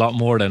like a lot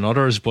more than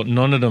others, but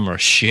none of them are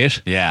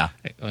shit. Yeah,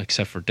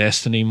 except for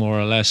Destiny, more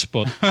or less.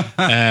 But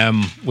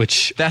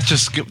which that's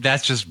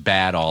just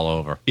bad all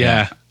over.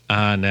 Yeah.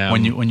 And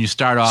when you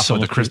start off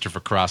with a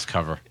Christopher Cross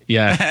cover,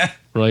 yeah,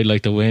 Ride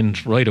Like the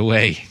Wind right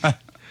away.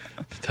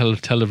 Tell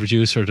the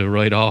producer to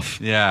write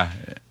off. Yeah,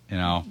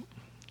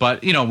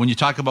 But, when you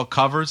talk about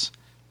covers,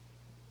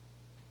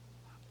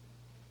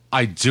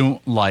 I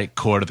don't like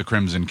Court of the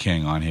Crimson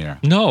King on here.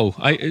 No,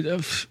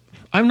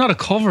 I'm not a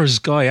covers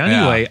guy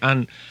anyway.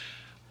 Yeah.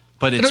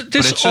 But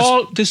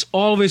this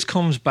always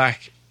comes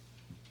back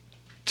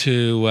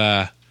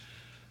to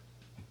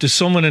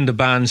someone in the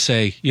band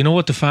say, you know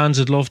what the fans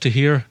would love to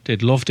hear?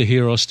 They'd love to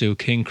hear us do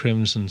King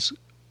Crimson's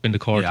in the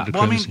Court of the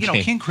Crimson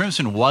King. King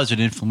Crimson was an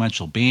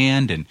influential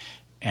band,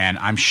 and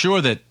I'm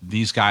sure that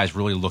these guys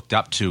really looked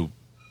up to,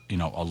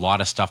 a lot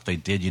of stuff they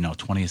did,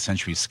 20th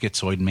Century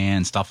Schizoid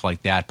Man, stuff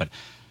like that. But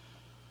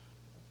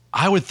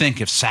I would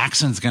think if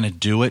Saxon's going to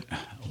do it,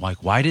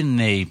 why didn't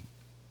they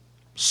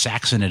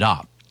Saxon it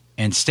up?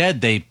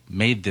 Instead, they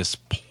made this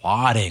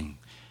plodding.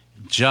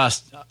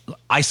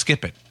 I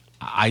skip it.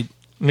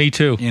 Me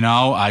too.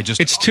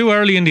 It's too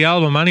early in the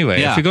album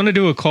anyway. Yeah. If you're going to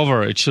do a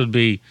cover, it should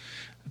be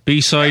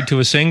B-side to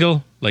a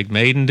single, like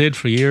Maiden did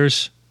for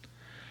years,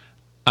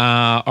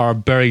 or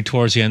buried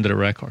towards the end of the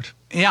record.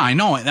 Yeah, I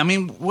know. I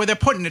mean, where they're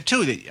putting it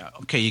too,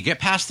 you get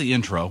past the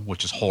intro,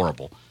 which is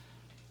horrible.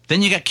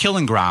 Then you get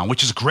Killing Ground,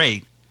 which is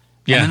great.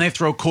 Yeah. And then they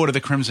throw Court of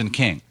the Crimson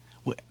King.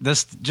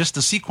 Just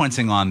the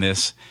sequencing on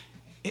this,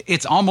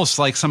 it's almost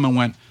like someone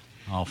went,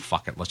 oh,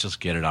 fuck it, let's just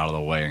get it out of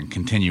the way and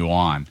continue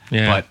on.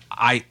 Yeah. But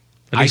I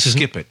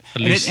skip it.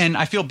 And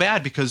I feel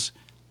bad because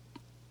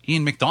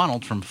Ian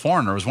MacDonald from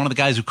Foreigner was one of the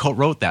guys who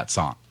co-wrote that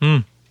song.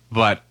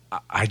 But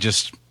I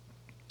just,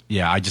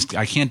 yeah,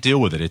 I can't deal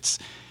with it.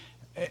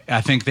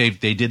 I think they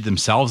did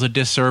themselves a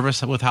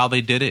disservice with how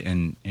they did it,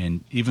 and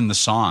even the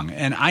song.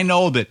 And I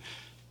know that,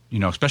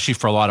 especially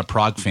for a lot of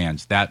prog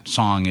fans, that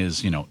song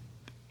is,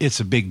 it's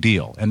a big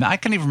deal. And I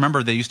can even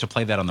remember they used to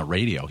play that on the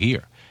radio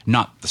here,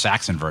 not the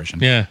Saxon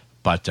version,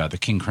 but the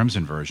King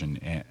Crimson version.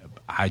 And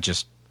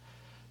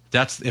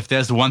if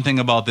there's the one thing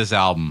about this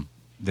album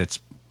that's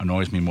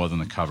annoys me more than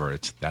the cover,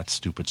 it's that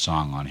stupid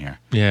song on here.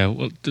 Yeah,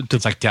 well,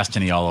 it's like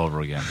Destiny all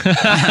over again.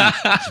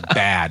 It's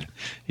bad.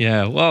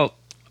 Yeah, well,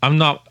 I'm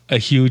not a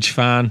huge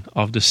fan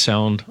of the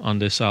sound on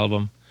this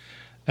album.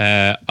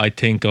 I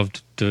think of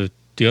the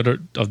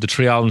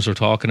three albums we're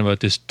talking about,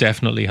 this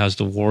definitely has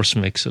the worst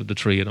mix of the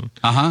three of them.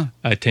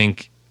 I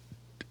think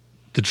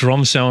the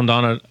drum sound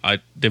on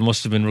it, they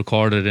must have been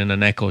recorded in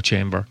an echo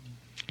chamber.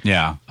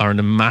 Yeah, or in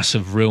a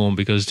massive room,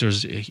 because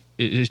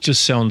it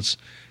just sounds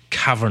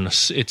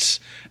cavernous. It's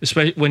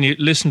especially when you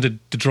listen to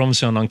the drum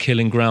sound on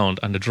Killing Ground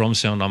and the drum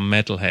sound on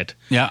Metalhead.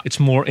 Yeah, it's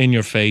more in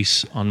your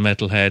face on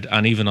Metalhead,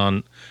 and even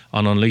on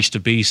Unleash the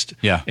Beast.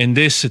 Yeah, in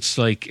this it's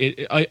like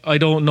I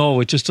don't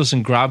know. It just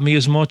doesn't grab me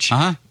as much.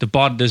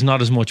 There's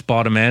not as much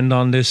bottom end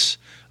on this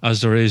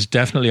as there is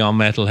definitely on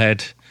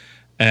Metalhead.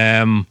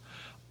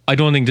 I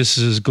don't think this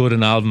is as good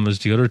an album as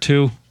the other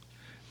two.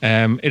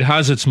 It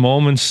has its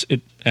moments.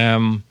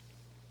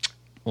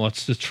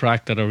 What's the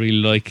track that I really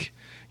like?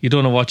 You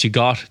Don't Know What You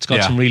Got. It's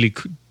got some really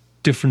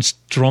different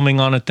drumming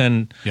on it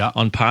than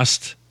on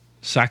past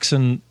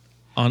Saxon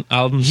on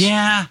albums.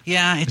 Yeah,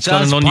 it's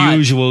got an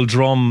unusual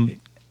drum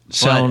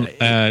sound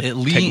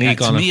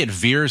technique on it. To me, it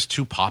veers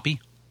too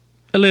poppy.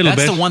 A little bit.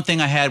 That's the one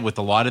thing I had with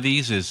a lot of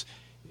these is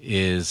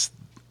there's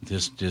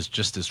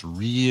just this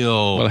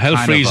real. Well, Hell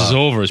Freezes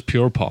Over is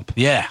pure pop.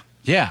 Yeah.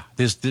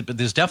 There's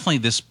definitely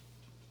this.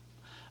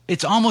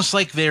 It's almost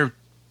like they're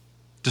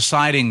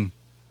deciding,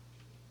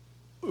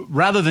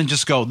 rather than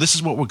just go, this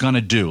is what we're going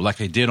to do, like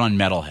they did on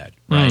Metalhead,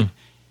 right?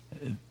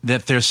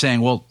 That they're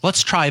saying, well,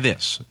 let's try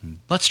this, and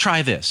let's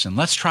try this, and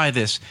let's try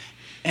this.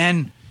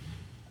 And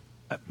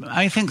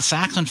I think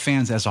Saxon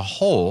fans as a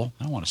whole,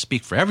 I don't want to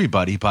speak for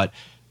everybody, but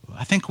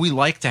I think we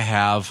like to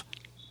have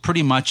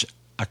pretty much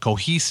a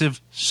cohesive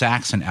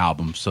Saxon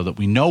album so that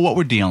we know what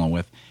we're dealing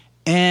with.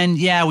 And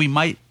yeah, we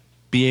might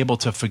be able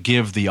to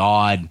forgive the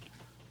odd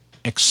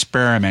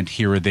experiment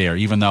here or there,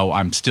 even though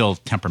I'm still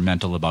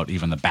temperamental about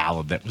even the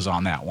ballad that was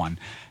on that one,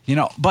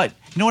 but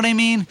you know what I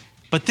mean?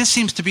 But this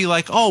seems to be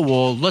like, oh,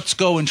 well, let's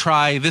go and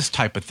try this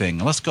type of thing.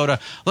 Let's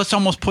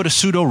almost put a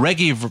pseudo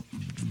reggae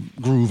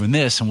groove in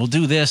this, and we'll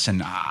do this.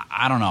 And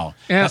I don't know.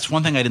 Yeah. That's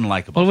one thing I didn't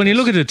like about it. Well, when you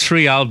look at the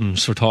three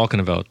albums we're talking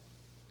about,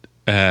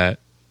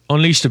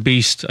 Unleash the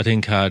Beast, I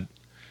think, had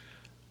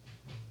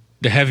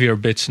the heavier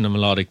bits and the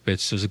melodic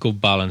bits. There's a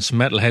good balance.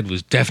 Metalhead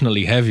was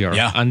definitely heavier.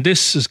 Yeah. And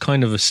this is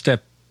kind of a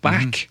step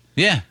back.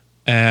 Yeah.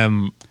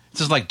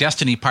 This is like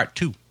Destiny Part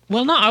 2.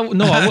 Well, I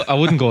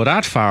wouldn't go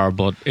that far,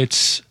 but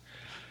there's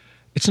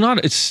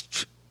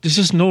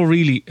just no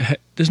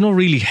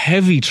really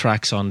heavy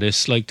tracks on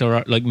this, like there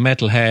are, like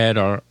Metalhead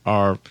or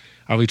Are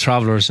We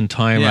Travelers in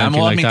Time? Yeah, or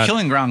anything like that.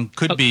 Killing Ground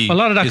could be a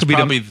lot of that could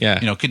probably,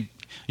 be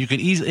you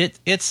could easily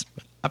it's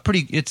a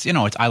pretty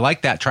I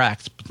like that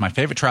track. It's my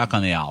favorite track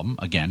on the album,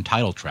 again,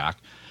 title track.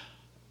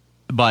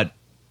 But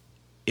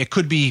it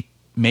could be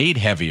made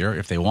heavier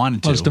if they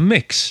wanted to. Well, it's the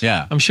mix.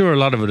 Yeah. I'm sure a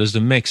lot of it is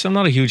the mix. I'm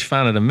not a huge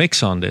fan of the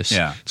mix on this.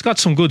 Yeah. It's got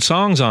some good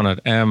songs on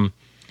it.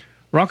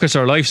 Rockets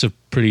Our Life's a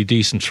pretty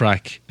decent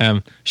track.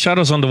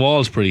 Shadows on the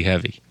Wall's pretty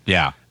heavy.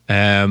 Yeah.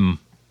 I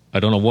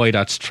don't know why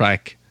that's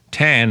track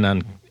 10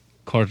 and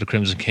Court of the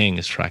Crimson King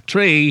is track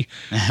 3,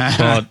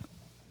 but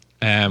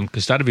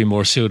because that'd be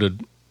more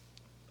suited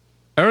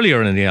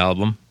earlier in the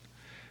album.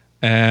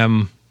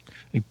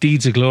 Like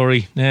Deeds of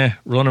Glory,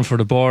 Running for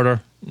the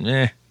Border,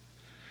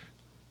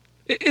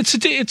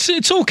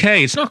 It's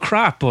okay. It's not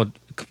crap, but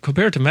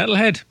compared to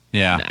Metalhead,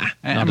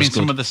 I mean,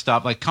 some of the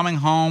stuff like Coming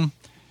Home,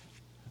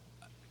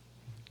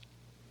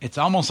 it's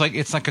almost like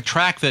it's like a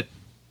track that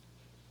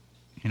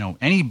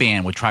any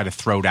band would try to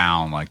throw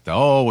down, like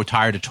we're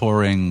tired of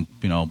touring,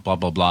 blah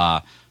blah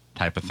blah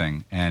type of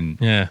thing. And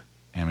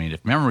I mean,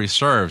 if memory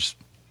serves,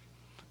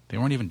 they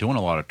weren't even doing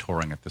a lot of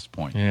touring at this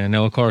point. Yeah.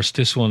 Now, of course,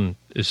 this one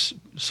is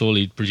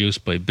solely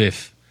produced by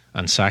Biff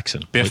and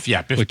Saxon. Biff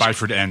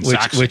Byford and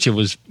Saxon.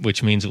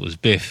 Which means it was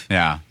Biff.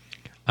 Yeah.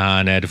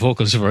 And the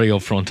vocals are very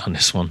upfront on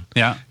this one.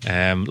 Yeah.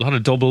 A lot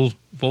of double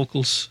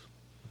vocals.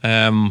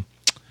 A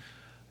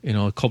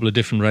couple of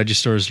different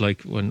registers,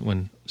 like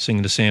when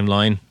singing the same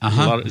line.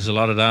 There's a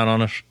lot of that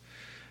on it.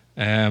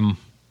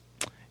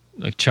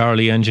 Like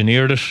Charlie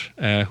engineered it.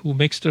 Who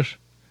mixed it?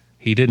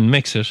 He didn't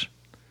mix it.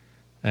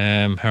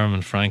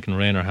 Herman Frank and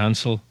Rainer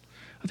Hansel.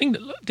 I think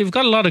they've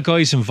got a lot of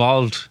guys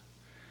involved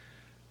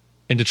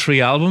in the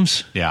three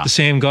albums. Yeah. The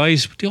same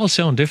guys, but they all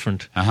sound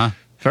different.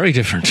 Very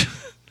different.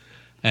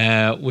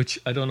 Which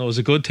I don't know is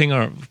a good thing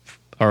or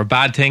a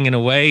bad thing in a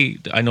way.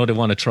 I know they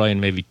want to try and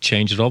maybe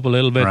change it up a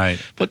little bit. Right.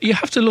 But you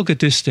have to look at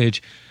this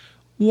stage.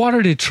 What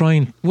are they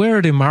trying? Where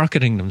are they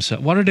marketing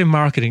themselves? What are they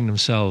marketing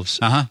themselves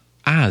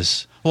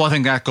as? Well, I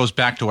think that goes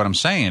back to what I'm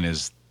saying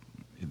is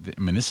I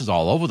mean, this is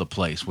all over the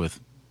place with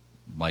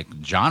like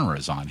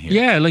genres on here.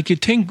 Yeah, like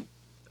you'd think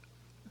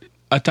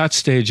at that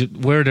stage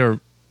where their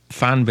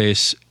fan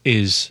base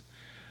is,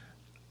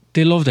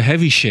 they love the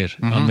heavy shit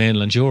on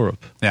mainland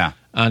Europe. Yeah.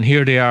 And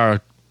here they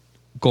are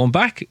going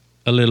back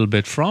a little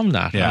bit from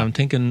that. Yeah. And I'm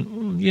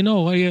thinking,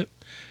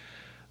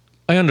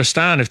 I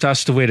understand if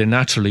that's the way they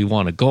naturally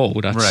want to go.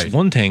 That's Right.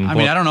 one thing. I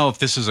mean, I don't know if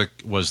this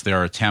was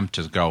their attempt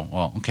to go,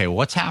 well, okay,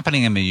 what's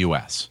happening in the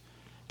U.S.?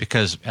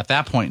 Because at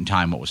that point in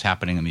time, what was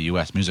happening in the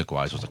U.S.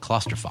 music-wise was a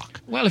clusterfuck.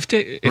 Well, if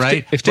they're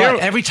But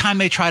every time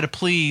they try to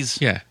please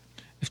yeah,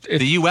 if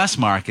the U.S.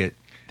 market,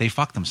 they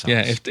fuck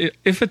themselves. yeah,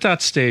 if at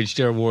that stage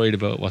they're worried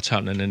about what's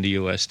happening in the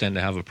US, then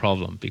they have a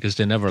problem because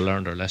they never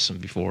learned their lesson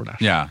before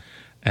that. Yeah.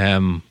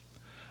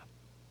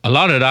 A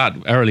lot of that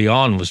early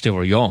on was they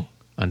were young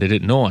and they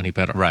didn't know any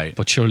better. Right.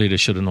 But surely they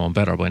should have known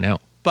better by now.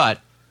 But,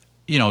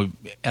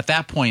 at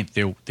that point,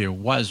 there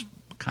was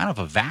kind of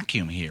a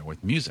vacuum here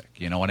with music.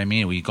 You know what I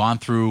mean? We'd gone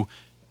through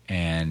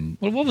and...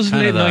 Well, what was the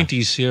kind late of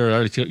 90s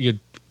here?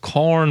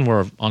 Korn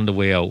were on the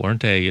way out,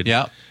 weren't they?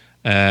 Yeah.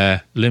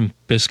 Limp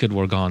Bizkit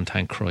were gone,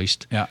 thank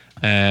Christ.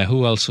 Yeah.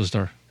 Who else was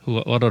there?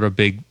 What other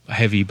big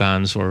heavy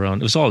bands were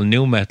around? It was all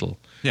new metal.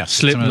 Yeah.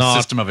 Slipknot.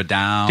 System of a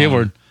Down. They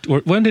were.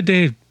 When did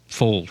they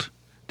fold?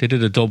 They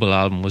did a double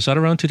album. Was that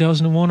around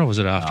 2001 or was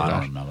it after I that?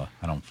 don't remember.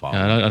 I don't follow.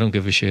 I don't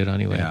give a shit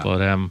anyway. Yeah.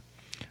 But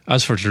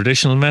as for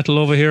traditional metal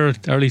over here,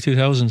 early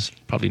 2000s,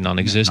 probably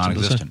non-existent.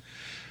 Non-existent.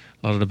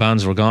 A lot of the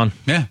bands were gone.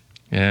 Yeah.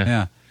 Yeah.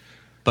 Yeah.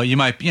 But you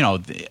might,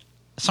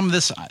 some of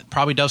this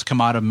probably does come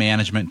out of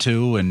management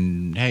too.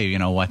 And hey,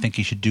 I think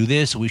you should do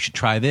this. Or we should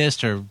try this.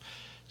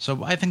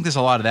 So I think there's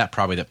a lot of that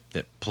probably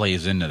that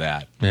plays into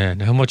that. Yeah.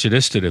 Now, how much of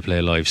this do they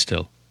play live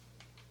still?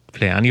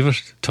 Play any of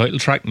it? Title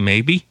track,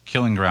 maybe?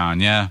 Killing Ground,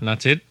 yeah. And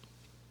that's it?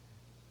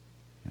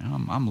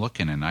 I'm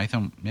looking and I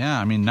think,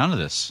 none of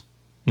this.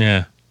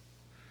 Yeah.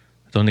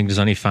 I don't think there's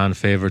any fan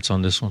favorites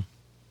on this one.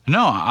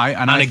 No,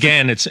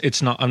 again,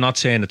 it's not. I'm not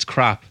saying it's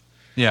crap.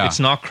 Yeah.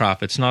 It's not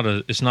crap. It's not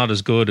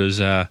as good as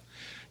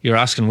you're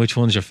asking which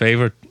one's your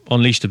favorite.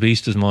 Unleash the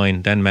Beast is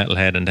mine, then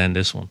Metalhead, and then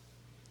this one.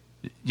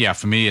 Yeah,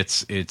 for me,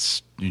 it's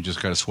you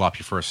just got to swap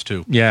your first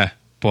two. Yeah,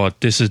 but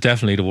this is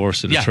definitely the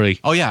worst of the three.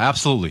 Oh yeah,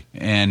 absolutely.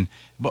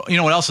 But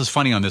what else is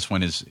funny on this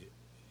one is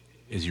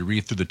you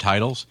read through the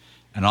titles,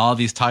 and all of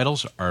these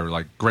titles are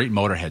like great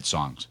Motorhead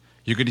songs.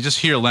 You could just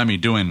hear Lemmy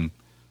doing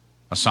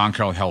a song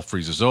called "Hell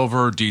Freezes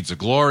Over," "Deeds of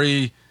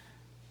Glory,"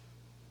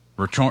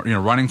 Return,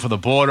 "Running for the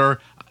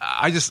Border."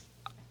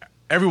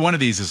 Every one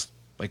of these is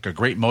like a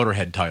great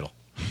Motorhead title.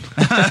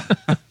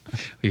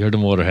 You're the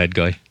Motorhead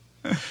guy.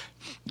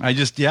 I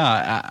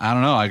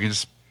don't know. I can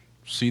just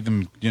see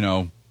them,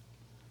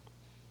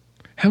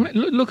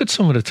 Look at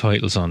some of the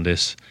titles on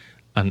this,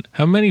 and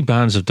how many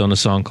bands have done a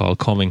song called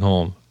 "Coming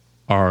Home"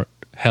 or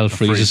 "Hell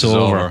Freezes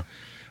Over,"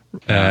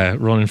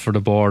 "Running for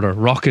the Border,"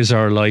 "Rock Is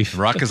Our Life,"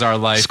 "Rock Is Our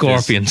Life,"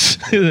 Scorpions.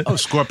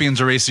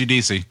 Scorpions or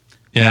AC/DC.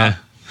 Yeah.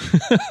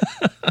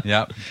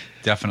 Yeah,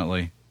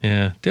 definitely.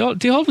 Yeah,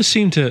 they always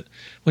seem to.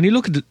 When you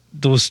look at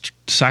those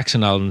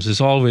Saxon albums, there's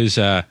always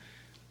a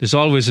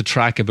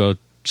track about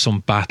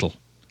some battle,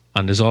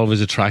 and there's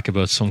always a track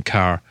about some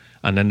car,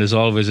 and then there's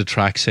always a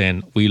track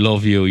saying, "We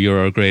love you, you're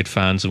our great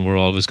fans, and we're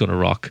always going to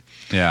rock."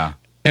 Yeah,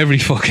 every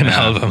fucking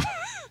album.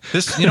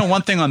 This,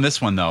 one thing on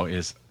this one though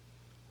is,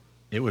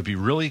 it would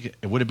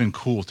have been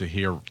cool to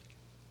hear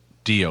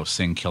Dio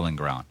sing "Killing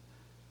Ground."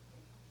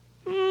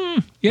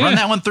 Yeah. Run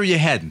that one through your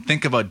head and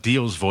think about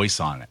Dio's voice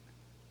on it.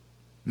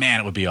 Man,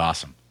 it would be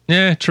awesome.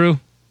 Yeah, true.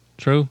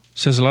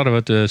 Says a lot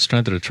about the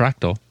strength of the track,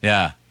 though.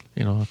 Yeah.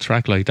 A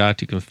track like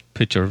that, you can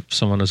picture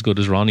someone as good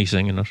as Ronnie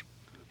singing it.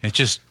 It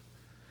just,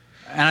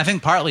 and I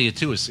think partly it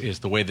too is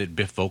the way that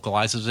Biff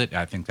vocalizes it.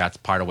 I think that's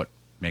part of what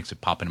makes it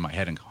pop into my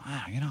head and go,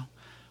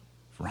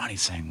 if Ronnie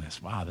sang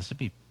this, wow, this would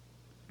be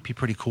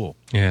pretty cool.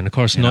 Yeah, and of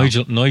course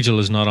Nigel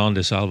is not on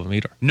this album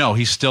either. No,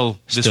 he's still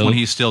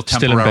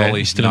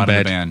temporarily still not in in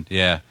bed. the band.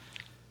 Yeah.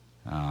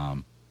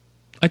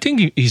 I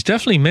think he's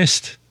definitely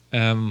missed.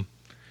 Yeah,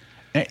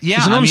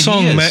 he's an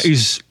unsung. he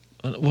is.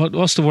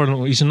 What's the word?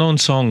 He's an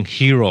unsung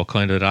hero,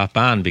 kind of that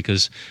band,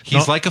 because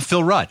he's like a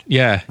Phil Rudd.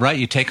 Yeah, right.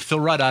 You take Phil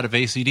Rudd out of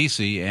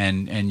AC/DC,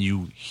 and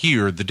you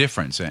hear the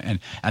difference,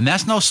 and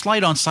that's no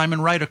slight on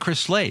Simon Wright or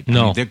Chris Slade.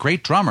 No, they're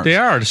great drummers. They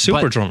are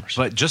super drummers.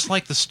 But just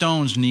like the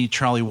Stones need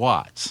Charlie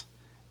Watts,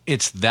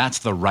 that's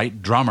the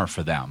right drummer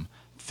for them.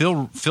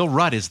 Phil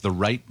Rudd is the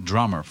right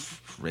drummer,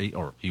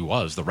 or he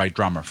was the right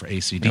drummer for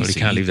AC/DC. No, he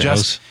can't leave the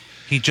house.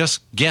 He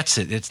just gets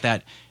it. It's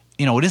that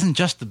it isn't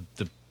just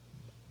the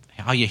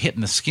how you hitting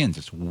the skins.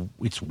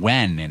 It's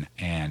when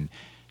and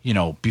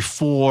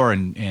before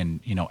and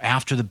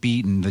after the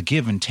beat and the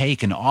give and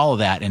take and all of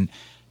that. And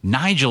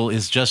Nigel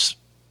is just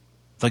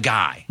the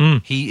guy.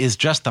 He is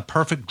just the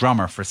perfect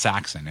drummer for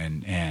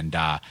Saxon.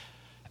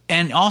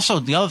 And also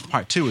the other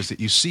part too is that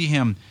you see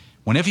him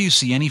whenever you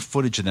see any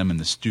footage of them in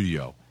the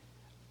studio,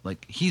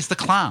 like he's the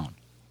clown.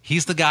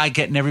 He's the guy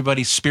getting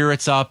everybody's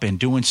spirits up and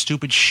doing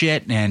stupid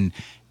shit and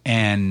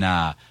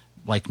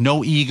like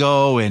no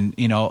ego, and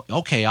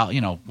okay, I'll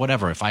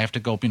whatever. If I have to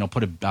go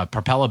put a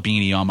propeller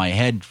beanie on my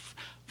head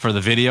for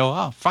the video,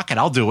 oh fuck it,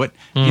 I'll do it.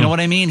 You know what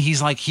I mean?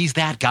 He's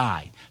that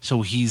guy.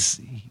 So he's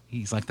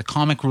like the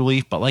comic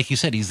relief, but like you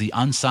said, he's the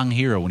unsung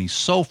hero, and he's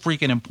so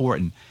freaking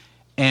important.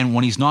 And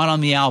when he's not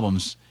on the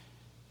albums,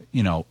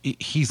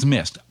 he's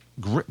missed.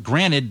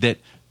 Granted that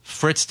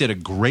Fritz did a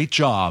great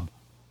job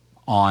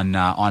on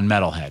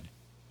Metalhead,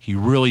 he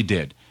really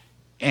did.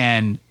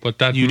 But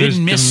that you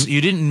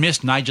didn't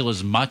miss Nigel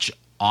as much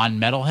on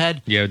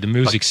Metalhead. Yeah, the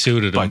music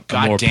suited him. But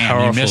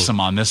goddamn, you miss him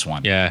on this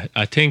one. Yeah,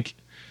 I think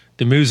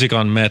the music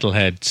on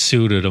Metalhead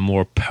suited a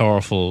more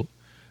powerful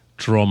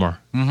drummer.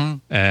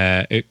 Mm-hmm.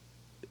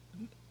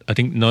 I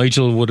think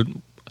Nigel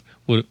would.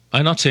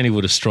 I'm not saying he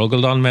would have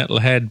struggled on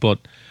Metalhead, but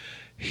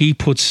he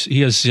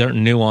has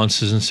certain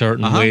nuances and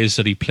certain ways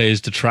that he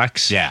plays the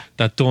tracks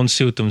that don't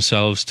suit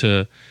themselves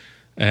to,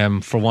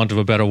 for want of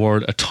a better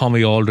word, a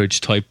Tommy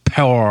Aldridge type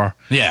power,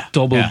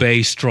 double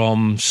bass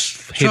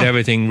drums, hit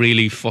everything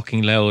really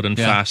fucking loud and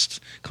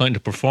fast kind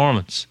of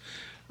performance.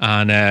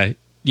 And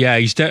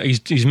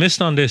he's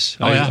missed on this.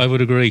 I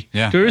would agree.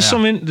 Yeah, there is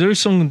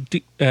some.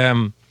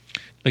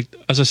 Like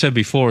as I said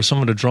before, some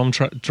of the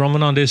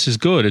drumming on this is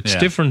good. It's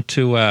different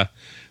to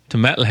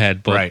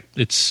Metalhead, but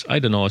it's, I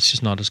don't know, it's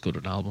just not as good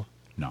an album.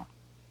 No,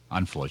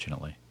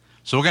 unfortunately.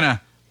 So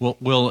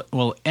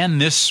we'll end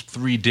this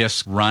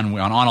 3-disc run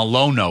on a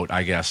low note,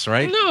 I guess,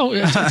 right? No,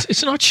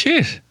 it's not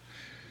shit.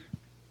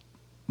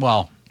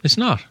 Well, it's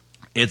not.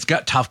 It's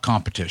got tough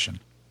competition.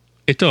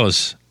 It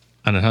does.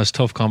 And it has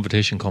tough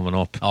competition coming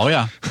up. Oh,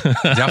 yeah.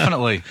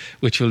 Definitely.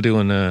 Which we'll do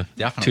in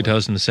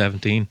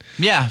 2017.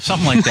 Yeah,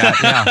 something like that.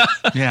 Yeah.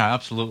 Yeah,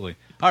 absolutely.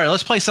 All right,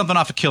 let's play something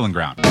off of Killing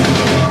Ground.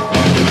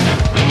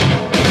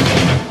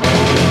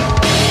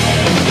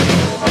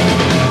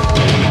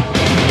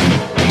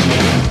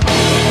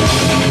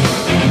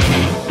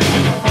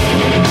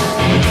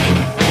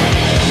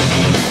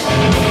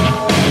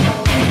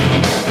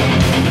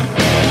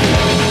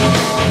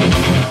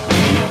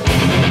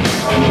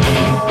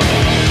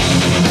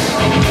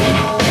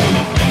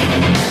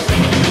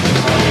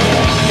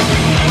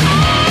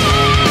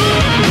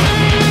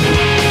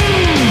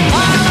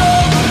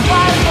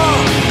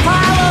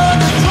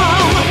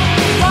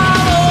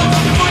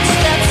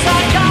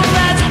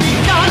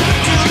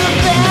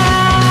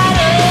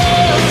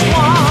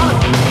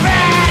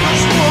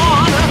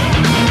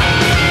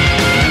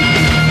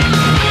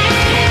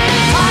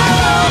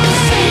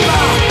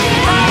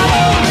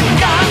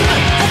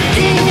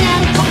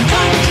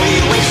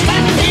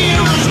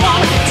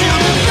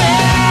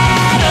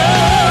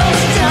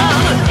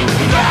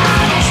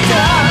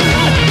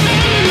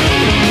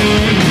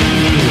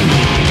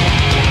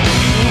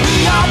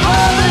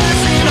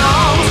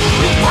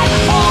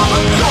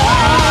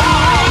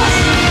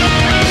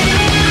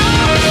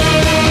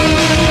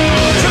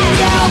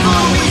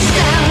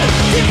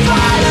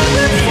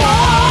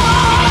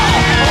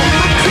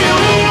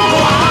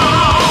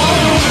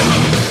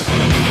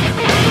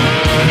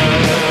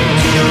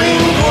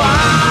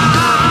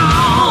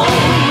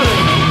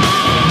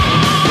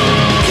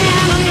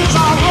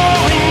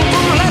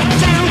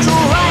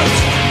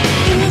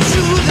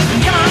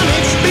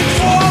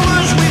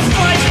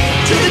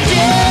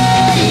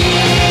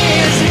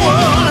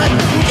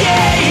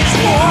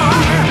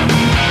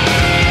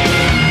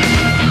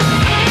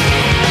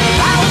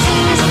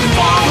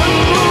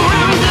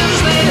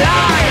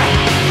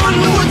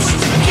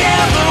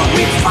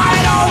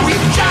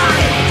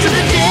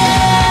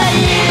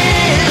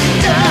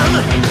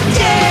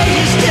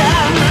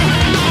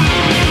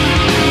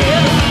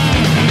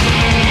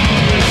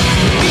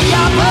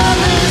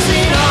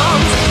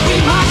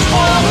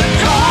 Follow the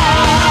drum,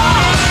 follow the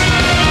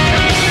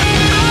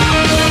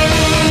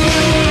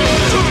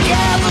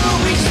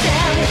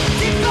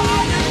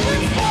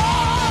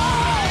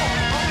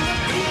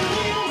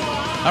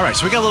All right,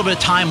 so we got a little bit of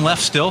time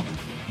left still,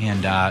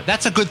 and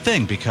that's a good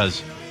thing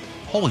because,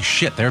 holy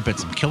shit, there have been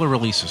some killer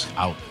releases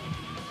out.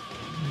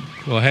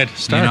 Go ahead,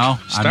 start. You know,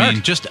 start. I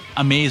mean, just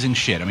amazing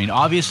shit. I mean,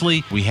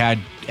 obviously, we had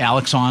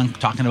Alex on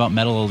talking about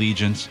Metal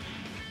Allegiance,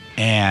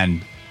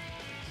 and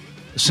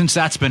since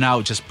that's been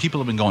out, just people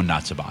have been going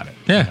nuts about it.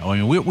 Yeah. You know, I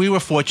mean, we were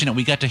fortunate.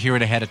 We got to hear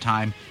it ahead of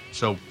time,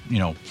 so, you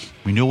know,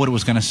 we knew what it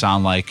was going to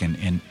sound like,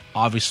 and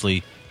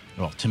obviously,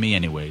 well, to me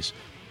anyways,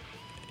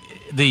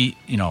 the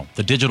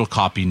digital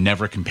copy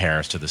never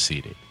compares to the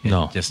CD.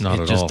 Not at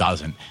all. It just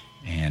doesn't.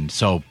 And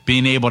so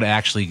being able to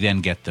actually then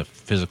get the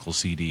physical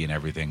CD and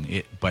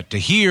everything, but to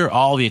hear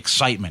all the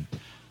excitement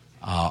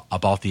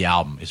about the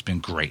album has been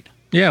great.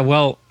 Yeah,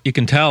 well, you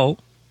can tell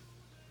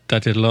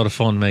that they had a lot of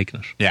fun making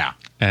it. Yeah.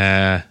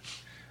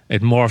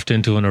 It morphed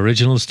into an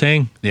originals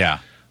thing. Yeah.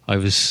 I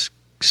was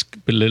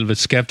a little bit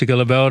skeptical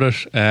about it.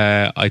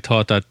 I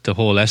thought that the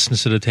whole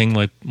essence of the thing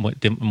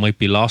might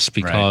be lost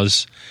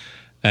because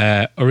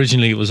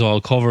originally it was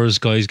all covers,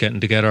 guys getting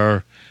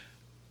together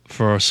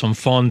for some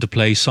fun to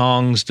play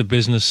songs. The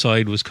business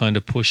side was kind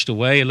of pushed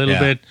away a little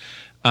bit,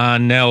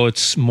 and now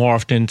it's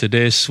morphed into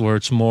this where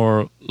it's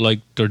more like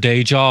their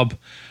day job.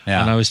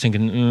 And I was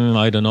thinking,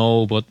 I don't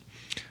know, but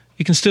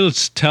you can still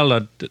tell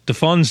that the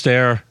fun's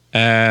there.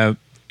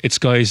 It's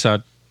guys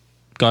that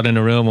got in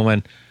a room and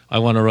went, I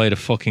want to write a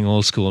fucking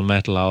old school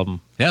metal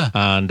album. Yeah.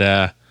 And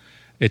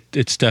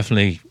it's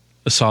definitely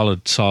a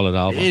solid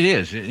album. It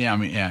is. I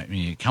mean,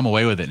 you come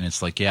away with it, and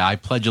it's like, yeah, I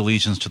pledge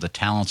allegiance to the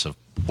talents of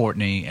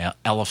Portney,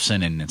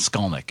 Ellefson, and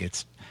Skulnick.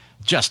 It's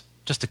just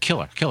a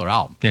killer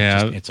album.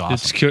 Yeah, it's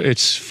awesome.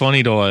 It's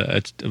funny though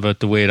about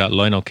the way that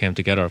lineup came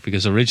together,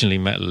 because originally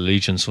Metal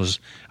Allegiance was,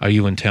 "Are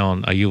you in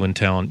town? Are you in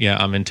town?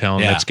 Yeah, I'm in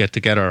town. Yeah. Let's get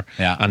together."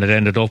 Yeah. And it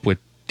ended up with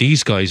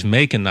these guys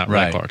making that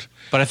record.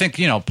 But I think,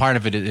 part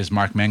of it is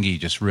Mark Mengy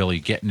just really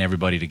getting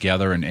everybody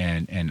together,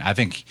 and I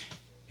think,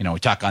 we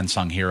talk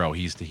unsung hero.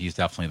 He's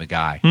definitely the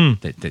guy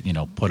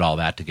that put all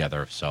that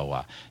together. So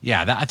I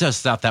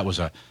just thought that was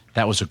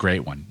a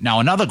great one. Now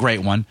another great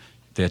one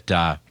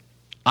that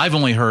I've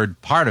only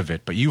heard part of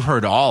it, but you've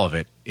heard all of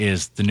it,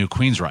 is the new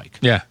Queensryche.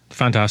 Yeah,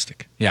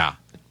 fantastic. Yeah,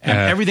 and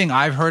everything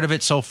I've heard of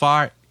it so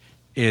far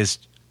is,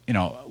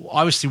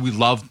 obviously we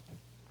loved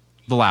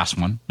the last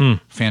one.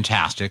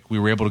 Fantastic. We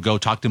were able to go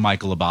talk to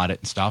Michael about it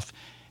and stuff,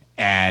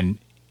 and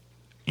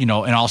and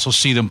also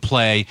see them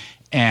play,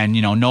 and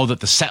know that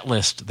the set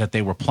list that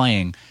they were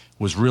playing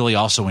was really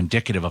also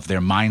indicative of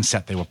their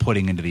mindset they were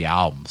putting into the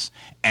albums.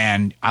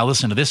 And I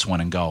listen to this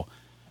one and go,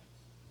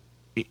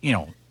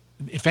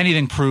 if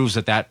anything proves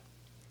that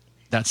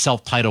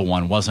self-titled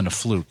one wasn't a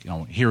fluke,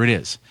 here it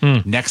is.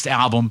 Next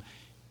album,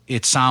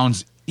 it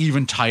sounds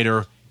even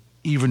tighter,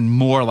 even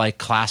more like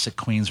classic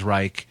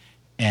Queensryche.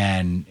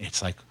 And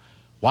it's like,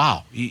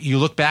 wow. You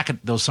look back at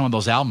some of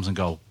those albums and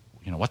go,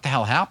 what the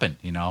hell happened?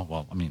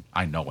 Well, I mean,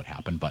 I know what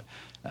happened, but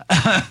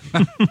but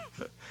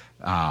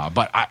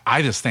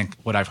I just think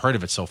what I've heard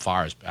of it so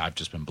far is I've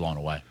just been blown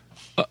away.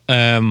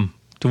 The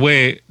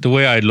way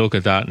I look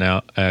at that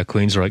now,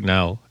 Queensryche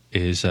now,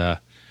 is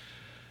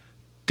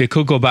they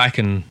could go back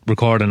and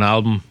record an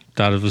album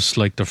that it was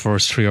like their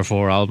first 3 or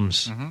 4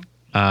 albums,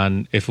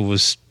 and if it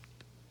was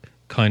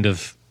kind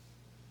of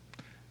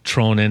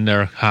thrown in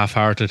there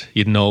half-hearted,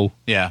 you'd know.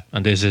 Yeah.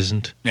 And this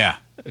isn't. Yeah.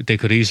 They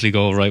could easily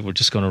go, right, we're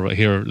just going to write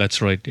here,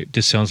 let's write,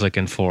 this sounds like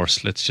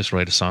Enforce, let's just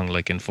write a song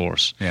like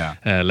Enforce. Yeah.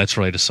 Let's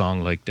write a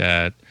song like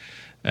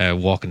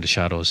Walk in the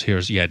Shadows.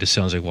 This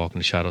sounds like Walk in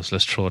the Shadows,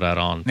 let's throw that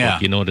on. Yeah.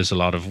 But there's a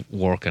lot of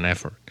work and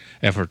effort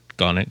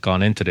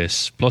gone into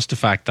this. Plus the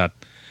fact that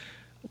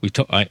we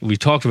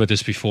talked about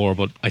this before,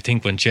 but I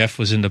think when Jeff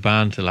was in the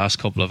band, the last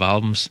couple of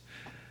albums,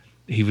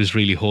 he was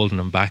really holding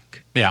them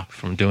back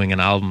from doing an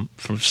album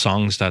from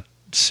songs that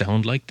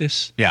sound like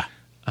this. Yeah.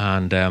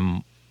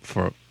 And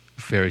for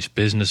various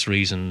business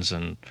reasons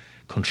and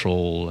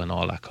control and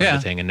all that kind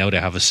of thing. And now they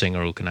have a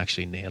singer who can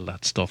actually nail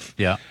that stuff.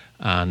 Yeah.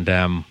 And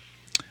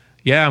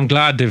I'm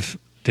glad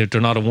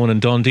they're not a one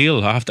and done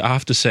deal. I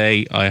have to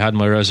say, I had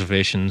my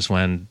reservations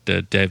when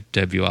the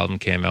debut album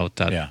came out.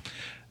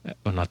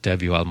 Well, not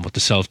debut album, but the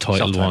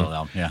self-titled one.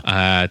 Album,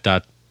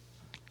 that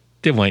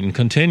they won't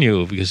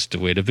continue because the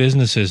way the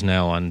business is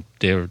now, and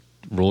they're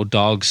road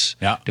dogs.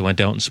 Yeah. They went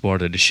out and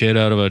sported the shit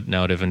out of it.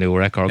 Now they have a new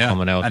record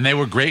coming out. And they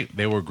were great.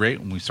 They were great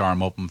when we saw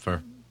them open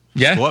for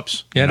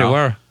Whoops. Yeah, they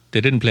were.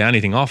 They didn't play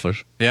anything off it.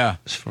 Yeah.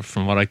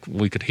 From what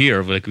we could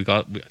hear, I think we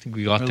got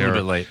there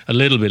a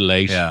little bit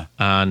late. Yeah.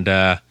 And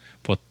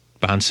but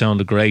band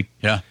sounded great.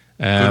 Yeah.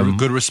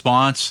 Good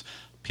response.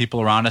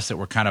 People around us that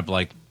were kind of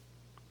like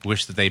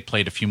wish that they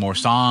played a few more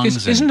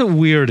songs. Isn't it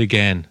weird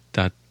again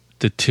that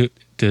the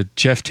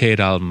Jeff Tate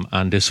album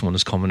and this one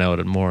is coming out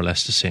at more or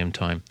less the same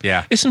time?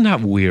 Yeah. Isn't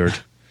that weird?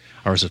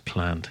 Or is it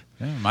planned?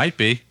 Yeah, it might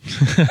be.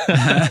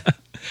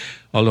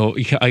 Although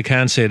I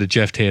can't say the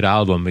Jeff Tate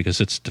album because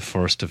it's the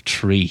first of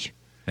 3.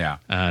 Yeah.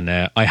 And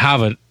I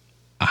haven't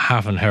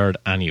heard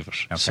any of it.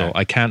 Okay. So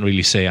I can't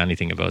really say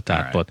anything about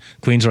that. Right. But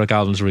Queensryche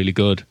album's really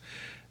good.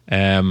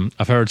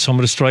 I've heard some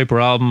of the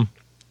Stryper album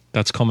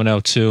that's coming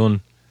out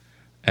soon.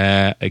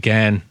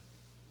 Again,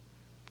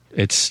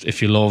 it's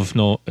if you love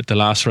the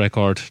last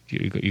record,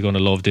 you're going to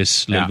love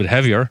this a little bit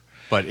heavier.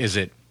 But is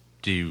it?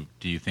 Do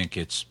you think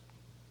is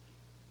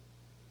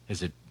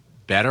it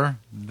better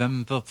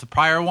than the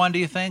prior one? Do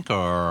you think?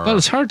 Or well,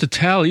 it's hard to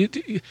tell.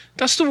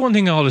 That's the one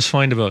thing I always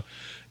find about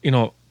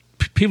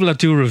people that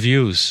do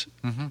reviews.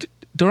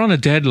 They're on a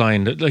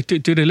deadline. Like, do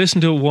they listen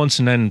to it once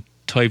and then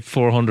type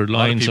 400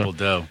 lines? A lot of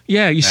people do.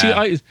 Yeah, you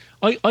see,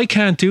 I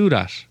can't do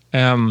that.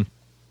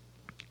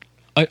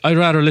 I'd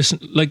rather listen.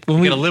 Like when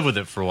we got to live with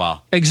it for a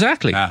while.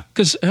 Exactly.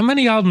 Because how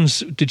many albums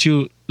did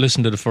you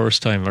listen to the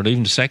first time or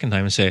even the second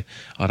time and say,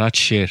 "Oh, that's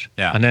shit,"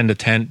 and then the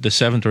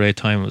 7th or 8th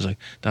time it was like,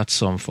 "That's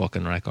some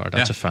fucking record.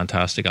 That's a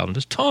fantastic album."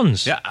 There's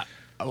tons. Yeah.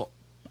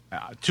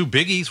 2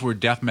 biggies were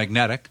Death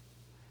Magnetic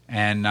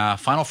and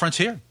Final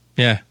Frontier.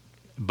 Yeah.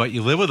 But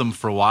you live with them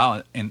for a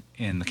while.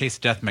 In the case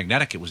of Death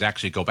Magnetic, it was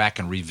actually go back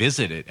and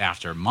revisit it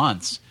after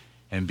months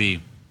and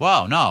be,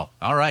 "Wow, no,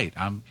 all right,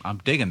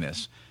 I'm digging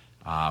this."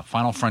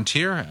 Final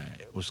Frontier,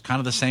 it was kind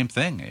of the same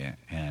thing,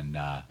 and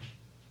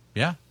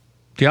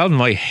the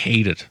album I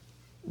hated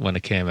when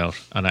it came out,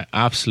 and I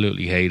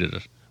absolutely hated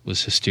it,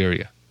 was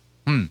Hysteria.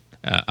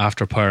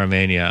 After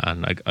Pyromania,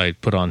 and I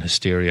put on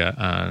Hysteria,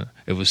 and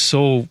it was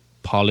so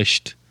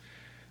polished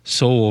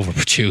so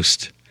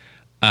overproduced,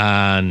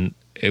 and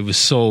it was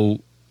so,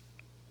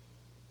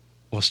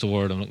 what's the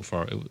word I'm looking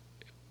for? It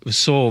was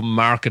so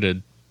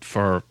marketed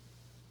for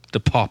the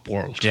pop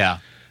world. Yeah.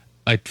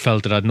 I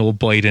felt it had no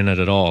bite in it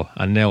at all,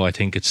 and now I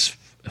think it's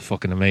a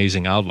fucking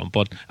amazing album.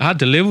 But I had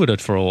to live with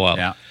it for a while.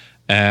 Yeah.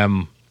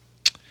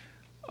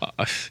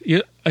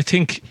 I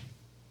think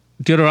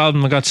the other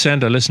album I got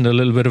sent, I listened to a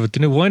little bit of it, the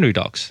new Winery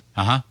Dogs.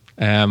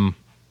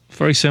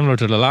 Very similar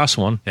to the last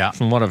one. Yeah.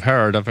 From what I've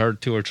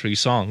heard 2 or 3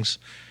 songs.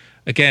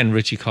 Again,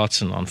 Richie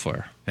Kotzen on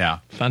fire. Yeah.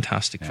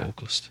 Fantastic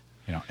vocalist.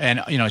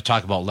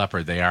 Talk about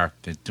Leopard. They're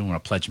doing a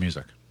Pledge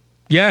Music.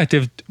 Yeah,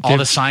 they've All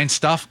the signed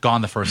stuff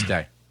gone the first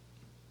day.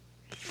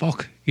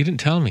 Fuck, you didn't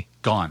tell me.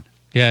 Gone.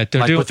 Yeah,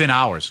 they're doing within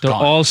hours. They're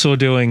gone. also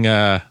doing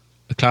a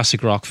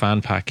classic rock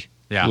fan pack.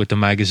 Yeah. With the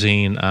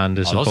magazine, and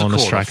there's a those are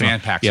bonus cool. track. The fan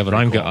packs yeah, are but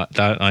pretty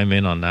cool. I'm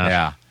in on that.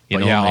 Yeah. You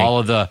But know yeah, me. all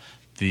of the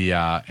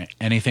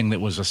anything that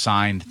was a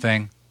signed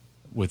thing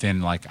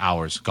within like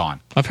hours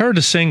gone. I've heard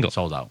a single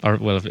Sold out. or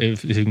well,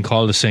 if you can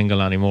call it a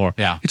single anymore.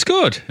 Yeah. It's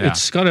good. Yeah.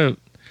 It's got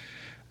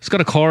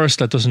a chorus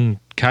that doesn't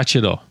catch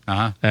you though.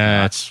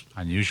 That's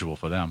unusual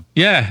for them.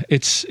 Yeah,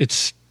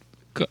 it's.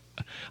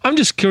 I'm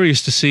just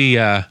curious to see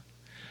how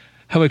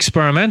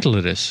experimental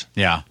it is.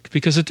 Yeah.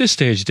 Because at this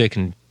stage they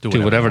can do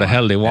whatever whatever they the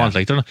hell they want. Yeah.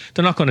 Like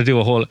they're not going to do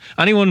a whole.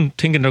 Anyone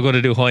thinking they're going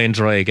to do High and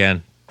Dry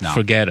again, No.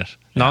 forget it.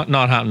 Not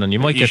happening. You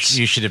might You get.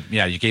 should have.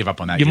 Yeah, you gave up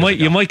on that. You years might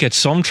ago. you might get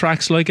some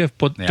tracks like it,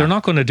 but Yeah. they're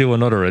not going to do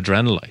another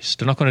Adrenalize.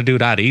 They're not going to do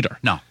that either.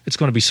 No. It's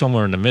going to be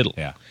somewhere in the middle.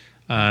 Yeah.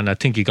 And I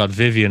think you got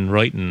Vivian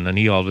writing, and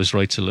he always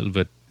writes a little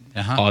bit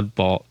not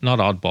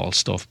oddball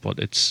stuff, but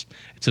it's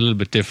a little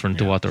bit different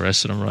to what the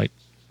rest of them write.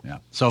 Yeah.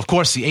 So of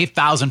course the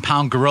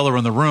 8,000-pound gorilla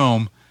in the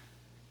room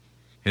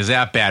is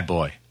that bad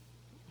boy.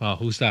 Oh,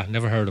 who's that?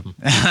 Never heard of him.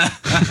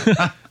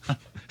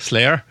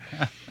 Slayer?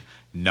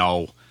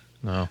 No.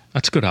 No,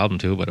 that's a good album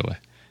too, by the way.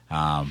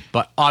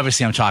 But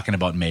obviously I'm talking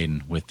about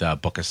Maiden with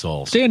Book of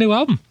Souls. They a new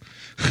album.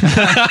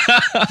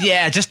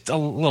 Yeah, just a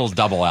little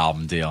double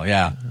album deal.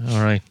 Yeah.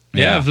 All right.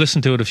 Yeah, Yeah. I've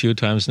listened to it a few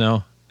times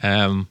now.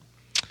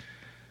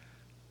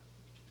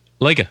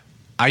 Like it.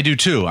 I do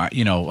too.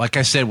 Like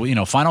I said,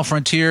 Final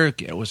Frontier,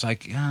 it was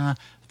like,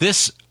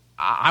 this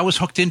I was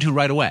hooked into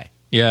right away.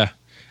 Yeah.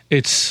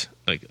 It's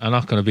like, I'm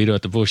not going to beat it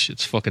at the bush.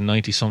 It's fucking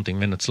 90-something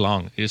minutes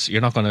long.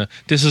 You're not going to...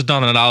 This is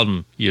not an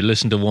album you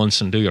listen to once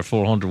and do your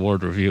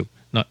 400-word review.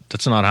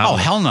 That's not happening. Oh,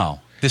 hell no.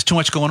 There's too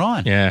much going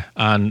on. Yeah,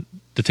 and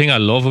the thing I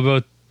love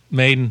about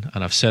Maiden,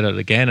 and I've said it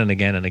again and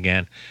again and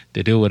again,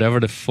 they do whatever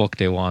the fuck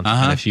they want.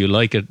 And if you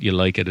like it, you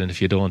like it. And if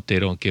you don't, they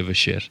don't give a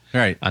shit.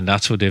 Right. And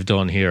that's what they've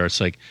done here. It's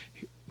like,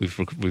 we've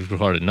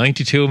recorded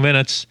 92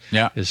 minutes.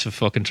 Yeah. There's a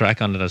fucking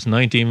track on it that's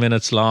 19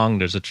 minutes long.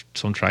 There's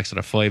some tracks that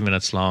are 5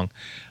 minutes long.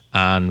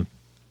 And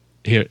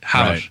here,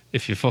 have Right. it.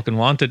 If you fucking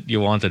want it,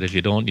 you want it. If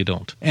you don't, you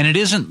don't. And it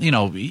isn't,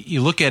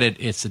 you look at it,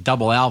 it's a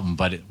double album,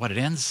 but it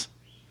ends?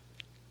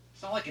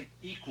 It's not like an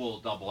equal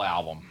double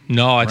album.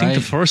 No, I think Right.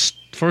 the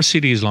first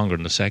CD is longer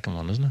than the second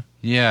one, isn't it?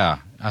 Yeah.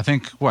 I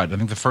think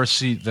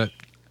the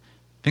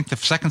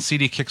second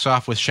CD kicks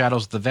off with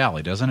Shadows of the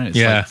Valley, doesn't it? It's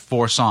Yeah. like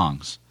 4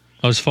 songs.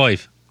 Oh, it's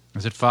 5.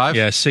 Is it 5?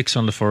 Yeah, 6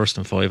 on the first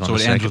and 5 on So the it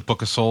second. ends with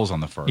Book of Souls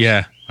on the first.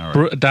 Yeah, All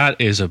right. that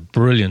is a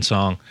brilliant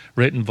song,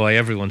 written by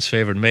everyone's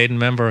favorite Maiden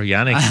member,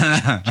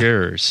 Yannick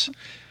Gers.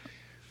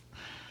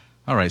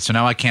 All right. So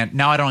now I can't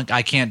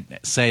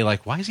say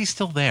like, why is he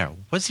still there?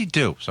 What does he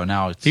do? So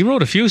now it's He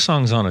wrote a few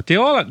songs on it. They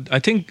all, I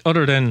think,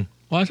 other than,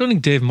 well, I don't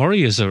think Dave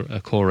Murray is a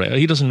co-writer.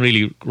 He doesn't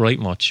really write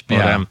much, but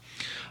Yeah.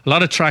 a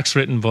lot of tracks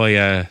written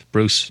by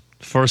Bruce.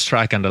 The first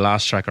track and the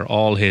last track are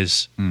all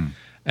his.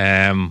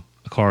 Of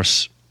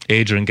course,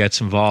 Adrian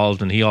gets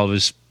involved, and he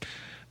always.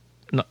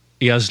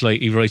 He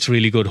writes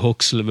really good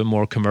hooks, a little bit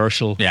more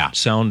commercial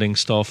sounding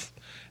stuff.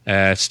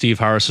 Steve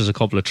Harris has a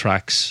couple of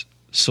tracks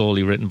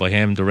solely written by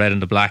him, The Red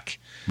and the Black.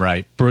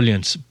 right.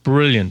 Brilliant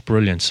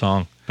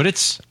song. But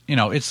it's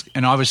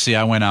and obviously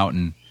I went out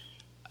and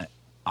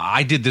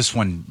I did this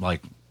one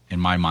like in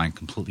my mind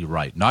completely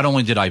right. Not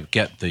only did I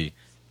get the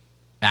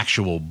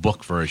actual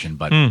book version,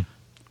 but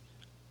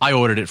I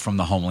ordered it from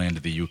the homeland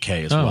of the UK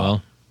as Oh, well.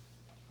 well.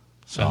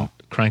 So, And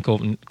crank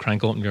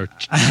open your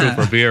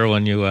Trooper beer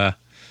when you.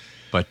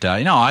 but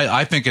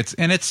I think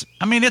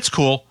it's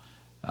cool.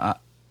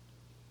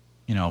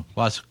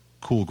 Lots of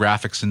cool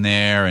graphics in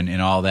there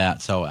and all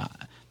that. So,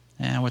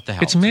 what the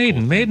hell? It's a Maiden.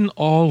 cool thing. Maiden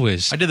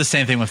always. I did the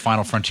same thing with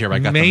Final Frontier. I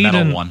got the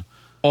metal one.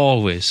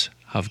 Always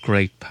have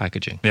great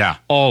packaging. Yeah.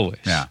 Always.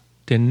 Yeah.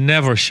 They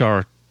never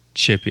short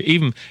ship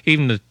you.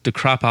 Even the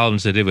crap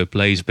albums they did with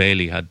Blaze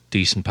Bayley had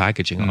decent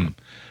packaging on them.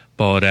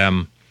 But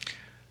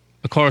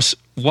of course,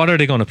 what are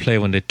they going to play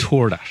when they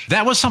tour that?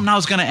 That was something I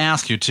was going to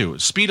ask you too.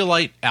 Speed of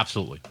Light,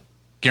 absolutely.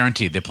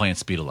 Guaranteed they're playing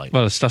Speed of Light.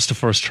 Well, that's the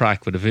first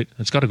track with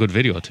it's got a good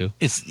video too.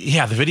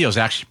 The video is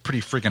actually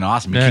pretty freaking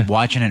awesome. You Yeah. keep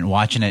watching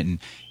it, and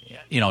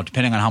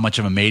depending on how much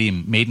of a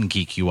Maiden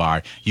geek you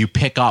are, you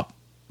pick up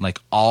like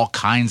all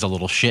kinds of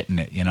little shit in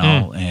it,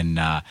 and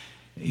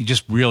you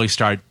just really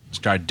start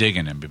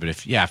digging them. But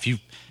if you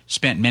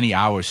spent many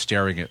hours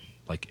staring at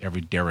like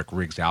every Derek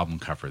Riggs album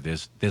cover.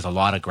 There's a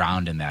lot of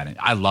ground in that, and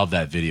I love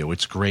that video.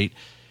 It's great.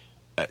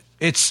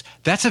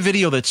 That's a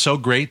video that's so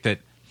great that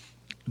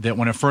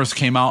when it first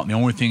came out, and the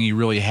only thing you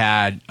really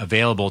had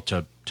available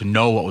to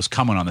know what was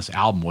coming on this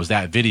album was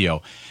that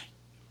video.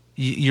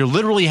 You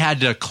literally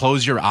had to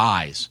close your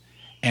eyes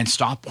and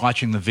stop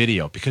watching the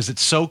video because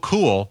it's so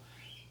cool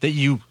that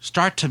you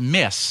start to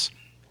miss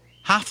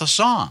half the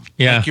song.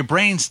 Yeah. Like your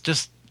brain's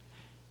just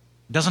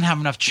doesn't have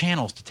enough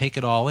channels to take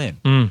it all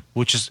in,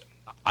 which is,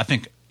 I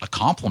think, a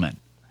compliment.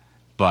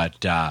 But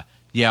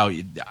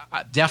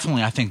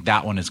definitely, I think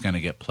that one is going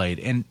to get played.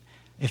 And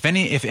if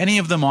any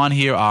of them on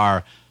here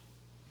are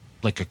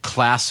like a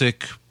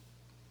classic,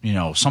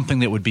 something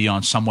that would be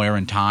on Somewhere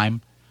in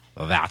Time,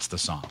 that's the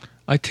song.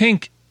 I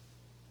think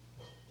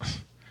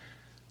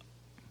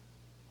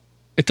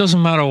it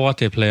doesn't matter what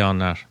they play on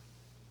that.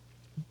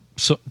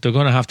 So they're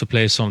going to have to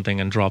play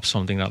something and drop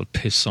something that'll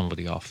piss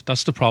somebody off.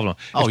 That's the problem.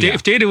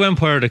 If they do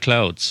Empire of the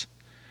Clouds,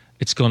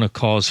 it's going to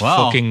cause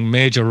fucking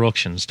major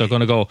ructions. They're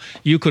going to go,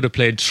 you could have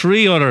played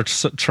 3 other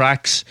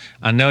tracks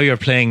and now you're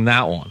playing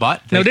that one.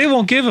 But they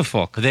won't give a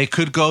fuck. They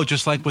could go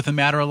just like with A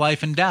Matter of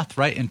Life and Death,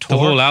 right? And tour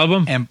the whole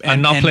album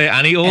and not play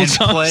any old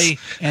songs.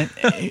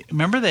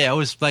 Remember, they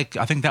always I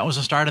think that was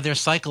the start of their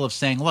cycle of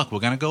saying, look, we're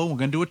going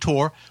to do a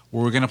tour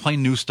where we're going to play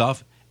new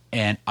stuff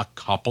and a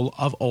couple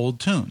of old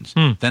tunes.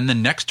 Then the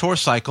next tour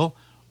cycle,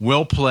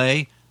 we'll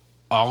play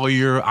all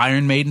your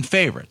Iron Maiden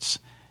favorites.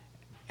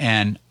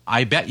 And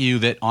I bet you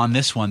that on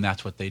this one,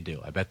 that's what they do.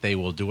 I bet they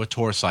will do a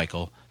tour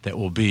cycle that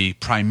will be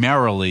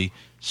primarily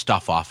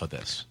stuff off of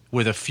this,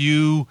 with a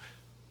few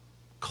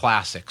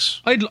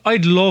classics.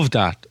 I'd love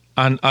that.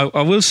 And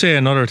I will say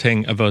another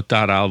thing about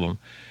that album.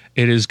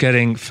 It is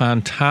getting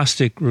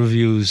fantastic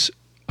reviews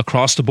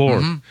across the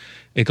board.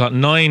 It got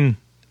 9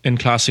 in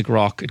classic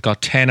rock. It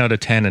got 10 out of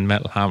 10 in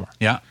Metal Hammer.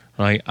 Yeah.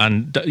 Right?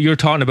 And you're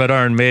talking about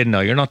Iron Maiden now.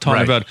 You're not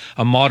talking about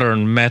a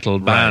modern metal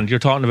band. You're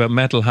talking about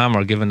Metal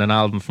Hammer giving an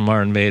album from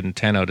Iron Maiden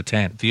 10 out of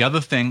 10. The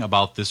other thing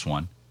about this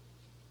one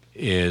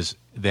is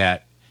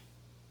that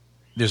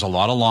there's a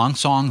lot of long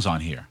songs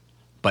on here,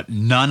 but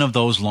none of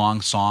those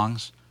long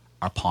songs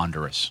are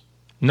ponderous.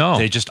 No.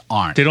 They just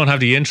aren't. They don't have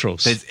the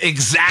intros.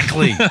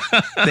 Exactly.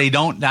 They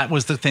don't. That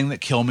was the thing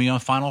that killed me on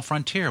Final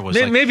Frontier. Was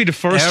maybe the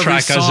first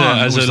track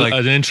as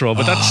an intro,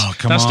 but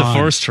that's the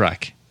first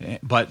track.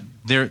 But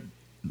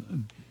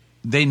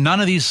none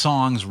of these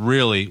songs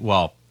really,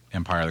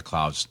 Empire of the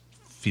Clouds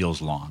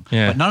feels long.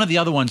 Yeah. But none of the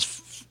other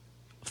ones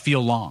feel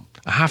long.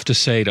 I have to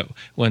say that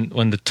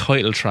when the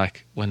title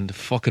track, when the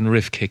fucking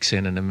riff kicks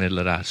in the middle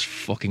of that, it's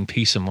fucking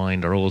Peace of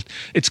Mind or old.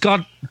 It's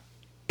got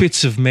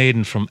bits of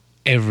Maiden from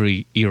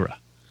every era.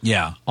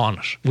 Yeah, on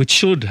it, it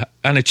should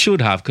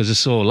have because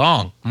it's so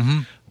long.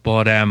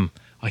 But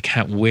I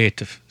can't wait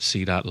to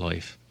see that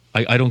live.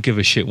 I don't give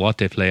a shit what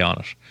they play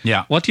on it.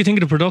 Yeah. What do you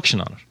think of the production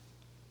on it?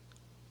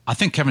 I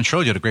think Kevin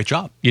Schroeder did a great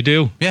job. You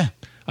do? Yeah.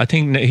 I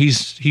think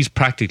he's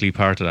practically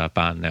part of that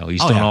band now.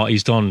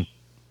 He's done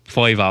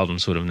 5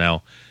 albums with him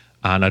now,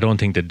 and I don't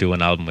think they'd do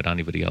an album with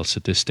anybody else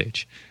at this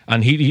stage.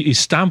 And his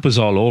stamp is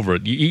all over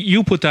it.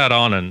 You put that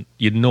on, and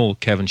you'd know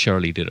Kevin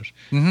Shirley did it.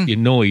 You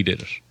know he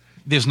did it.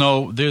 There's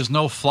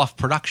no fluff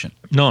production.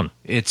 None.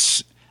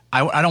 It's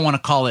I don't want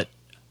to call it.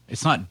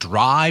 It's not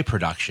dry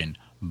production,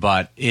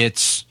 but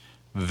it's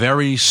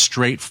very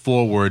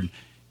straightforward.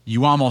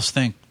 You almost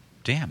think,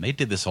 damn, they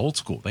did this old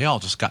school. They all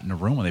just got in a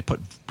room and they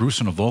put Bruce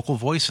in a vocal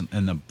voice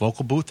in the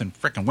vocal booth and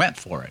frickin' went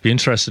for it. Be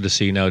interested to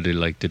see now they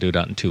like to do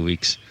that in 2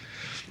 weeks.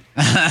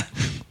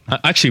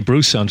 Actually,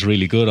 Bruce sounds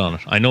really good on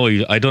it. I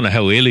don't know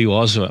how ill he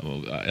was at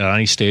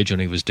any stage when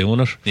he was doing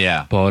it.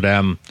 Yeah, but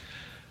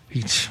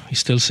he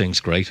still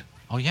sings great.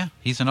 Oh yeah,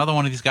 he's another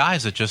one of these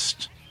guys that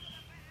just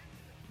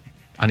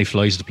and he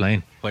flies the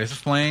plane. Plays the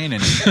plane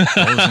and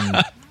goes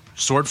in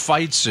sword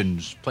fights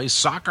and plays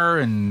soccer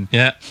and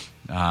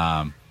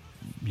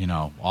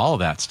all of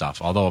that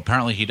stuff. Although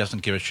apparently he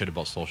doesn't give a shit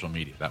about social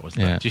media. That was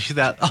did you see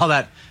that? All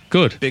that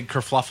good big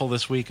kerfluffle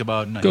this week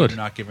about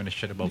not giving a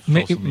shit about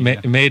social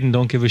media. Maiden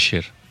don't give a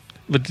shit,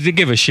 but they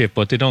give a shit,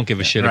 but they don't give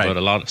a shit about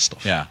a lot of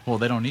stuff. Yeah, well,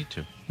 they don't need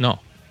to. No,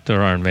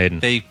 they're Iron Maiden.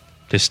 They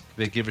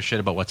give a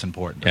shit about what's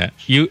important. Yeah,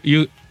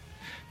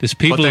 there's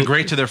people. But they're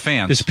great to their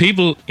fans. There's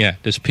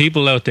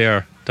people out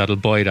there that'll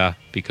buy that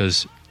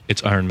because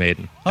it's Iron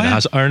Maiden. It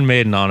has Iron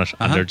Maiden on it,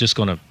 and they're just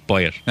going to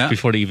buy it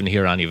before they even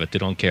hear any of it. They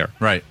don't care.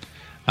 Right.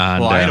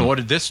 And, I had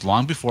ordered this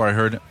long before I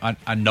heard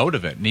a note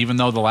of it. And even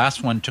though the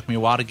last one took me a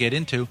while to get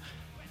into,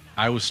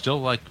 I was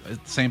still like, the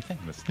same thing.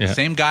 The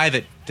same guy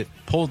that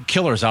pulled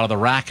Killers out of the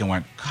rack and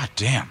went, God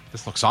damn,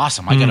 this looks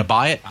awesome. I got to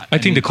buy it. I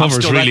think the cover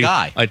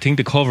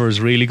is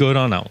really good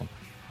on that one.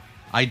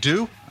 I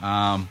do.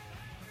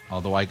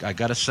 Although I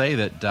got to say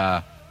that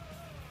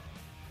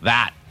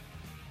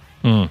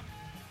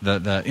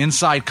the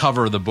inside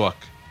cover of the book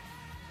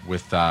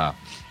with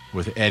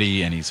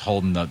Eddie and he's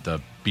holding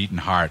the beaten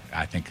heart,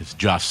 I think is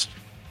just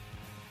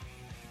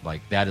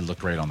like that. It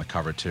looked great on the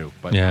cover too.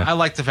 But I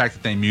like the fact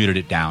that they muted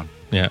it down.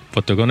 Yeah,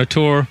 but they're going to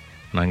tour,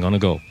 and I'm going to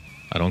go.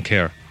 I don't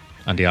care.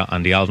 And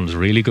the album's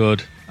really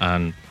good,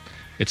 and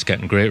It's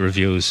getting great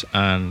reviews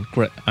and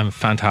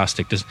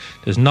fantastic.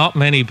 There's not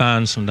many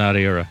bands from that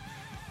era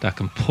that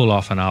can pull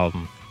off an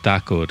album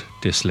that good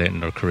this late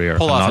in their career.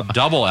 Pull off a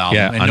double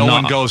album, and no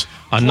one goes,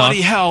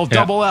 bloody hell,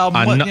 double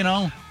album, what, you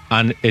know?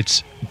 And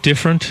it's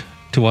different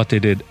to what they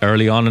did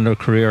early on in their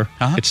career.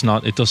 It's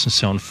not. It doesn't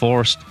sound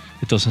forced.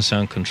 It doesn't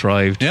sound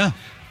contrived. Yeah.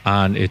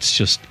 And it's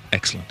just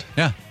excellent.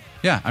 Yeah.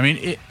 Yeah. I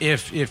mean,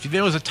 if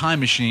there was a time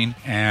machine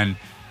and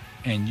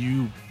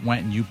you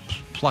went and you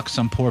plucked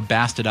some poor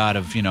bastard out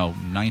of,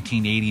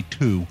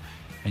 1982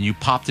 and you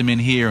popped him in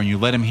here and you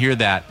let him hear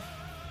that,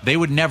 they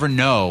would never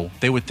know.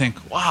 They would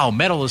think, wow,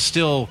 metal is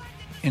still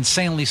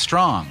insanely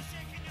strong,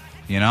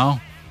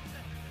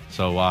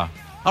 So, all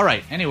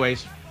right.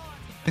 Anyways,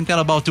 I think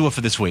that'll about do it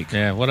for this week.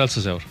 Yeah. What else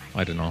is out?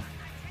 I don't know.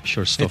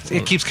 Sure stuff.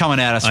 It keeps coming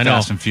at us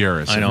fast and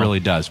furious. It really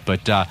does.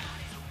 But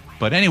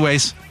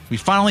anyways, we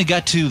finally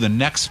got to the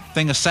next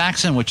thing of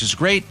Saxon, which is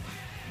great.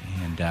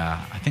 And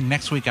I think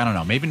next week, I don't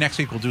know. Maybe next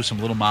week we'll do some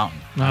Little Mountain.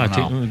 No, I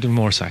think we'll do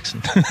more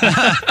Saxon.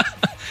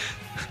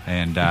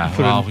 And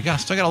we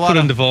still got a lot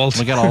in the vault.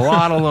 We got a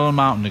lot of Little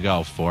Mountain to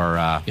go for.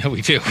 Yeah,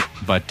 we do.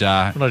 But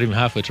we're not even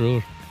halfway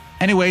through.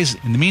 Anyways,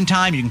 in the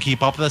meantime, you can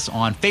keep up with us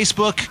on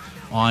Facebook,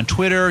 on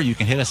Twitter. You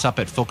can hit us up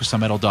at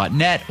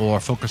focusonmetal.net or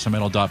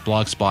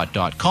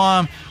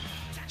focusonmetal.blogspot.com.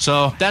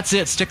 So that's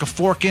it. Stick a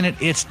fork in it.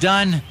 It's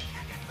done.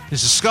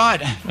 This is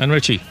Scott. And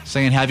Richie.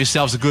 Saying have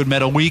yourselves a good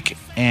metal week.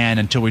 And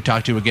until we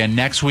talk to you again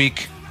next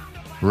week,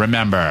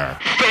 remember,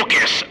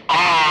 focus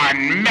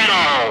on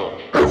metal.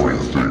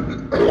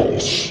 Everything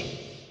else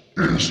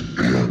is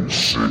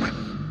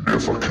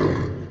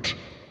insignificant.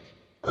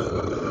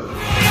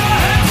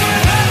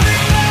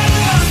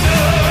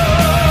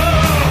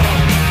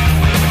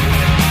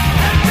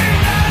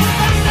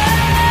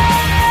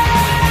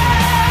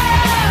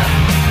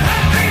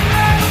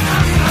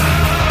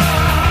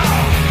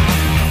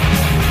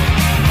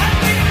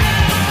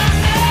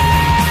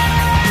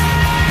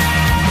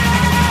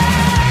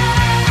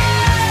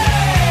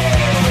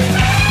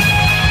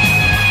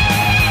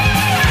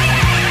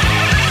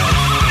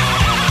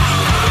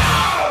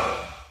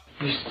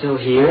 You're still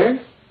here?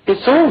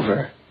 It's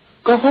over.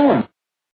 Go home.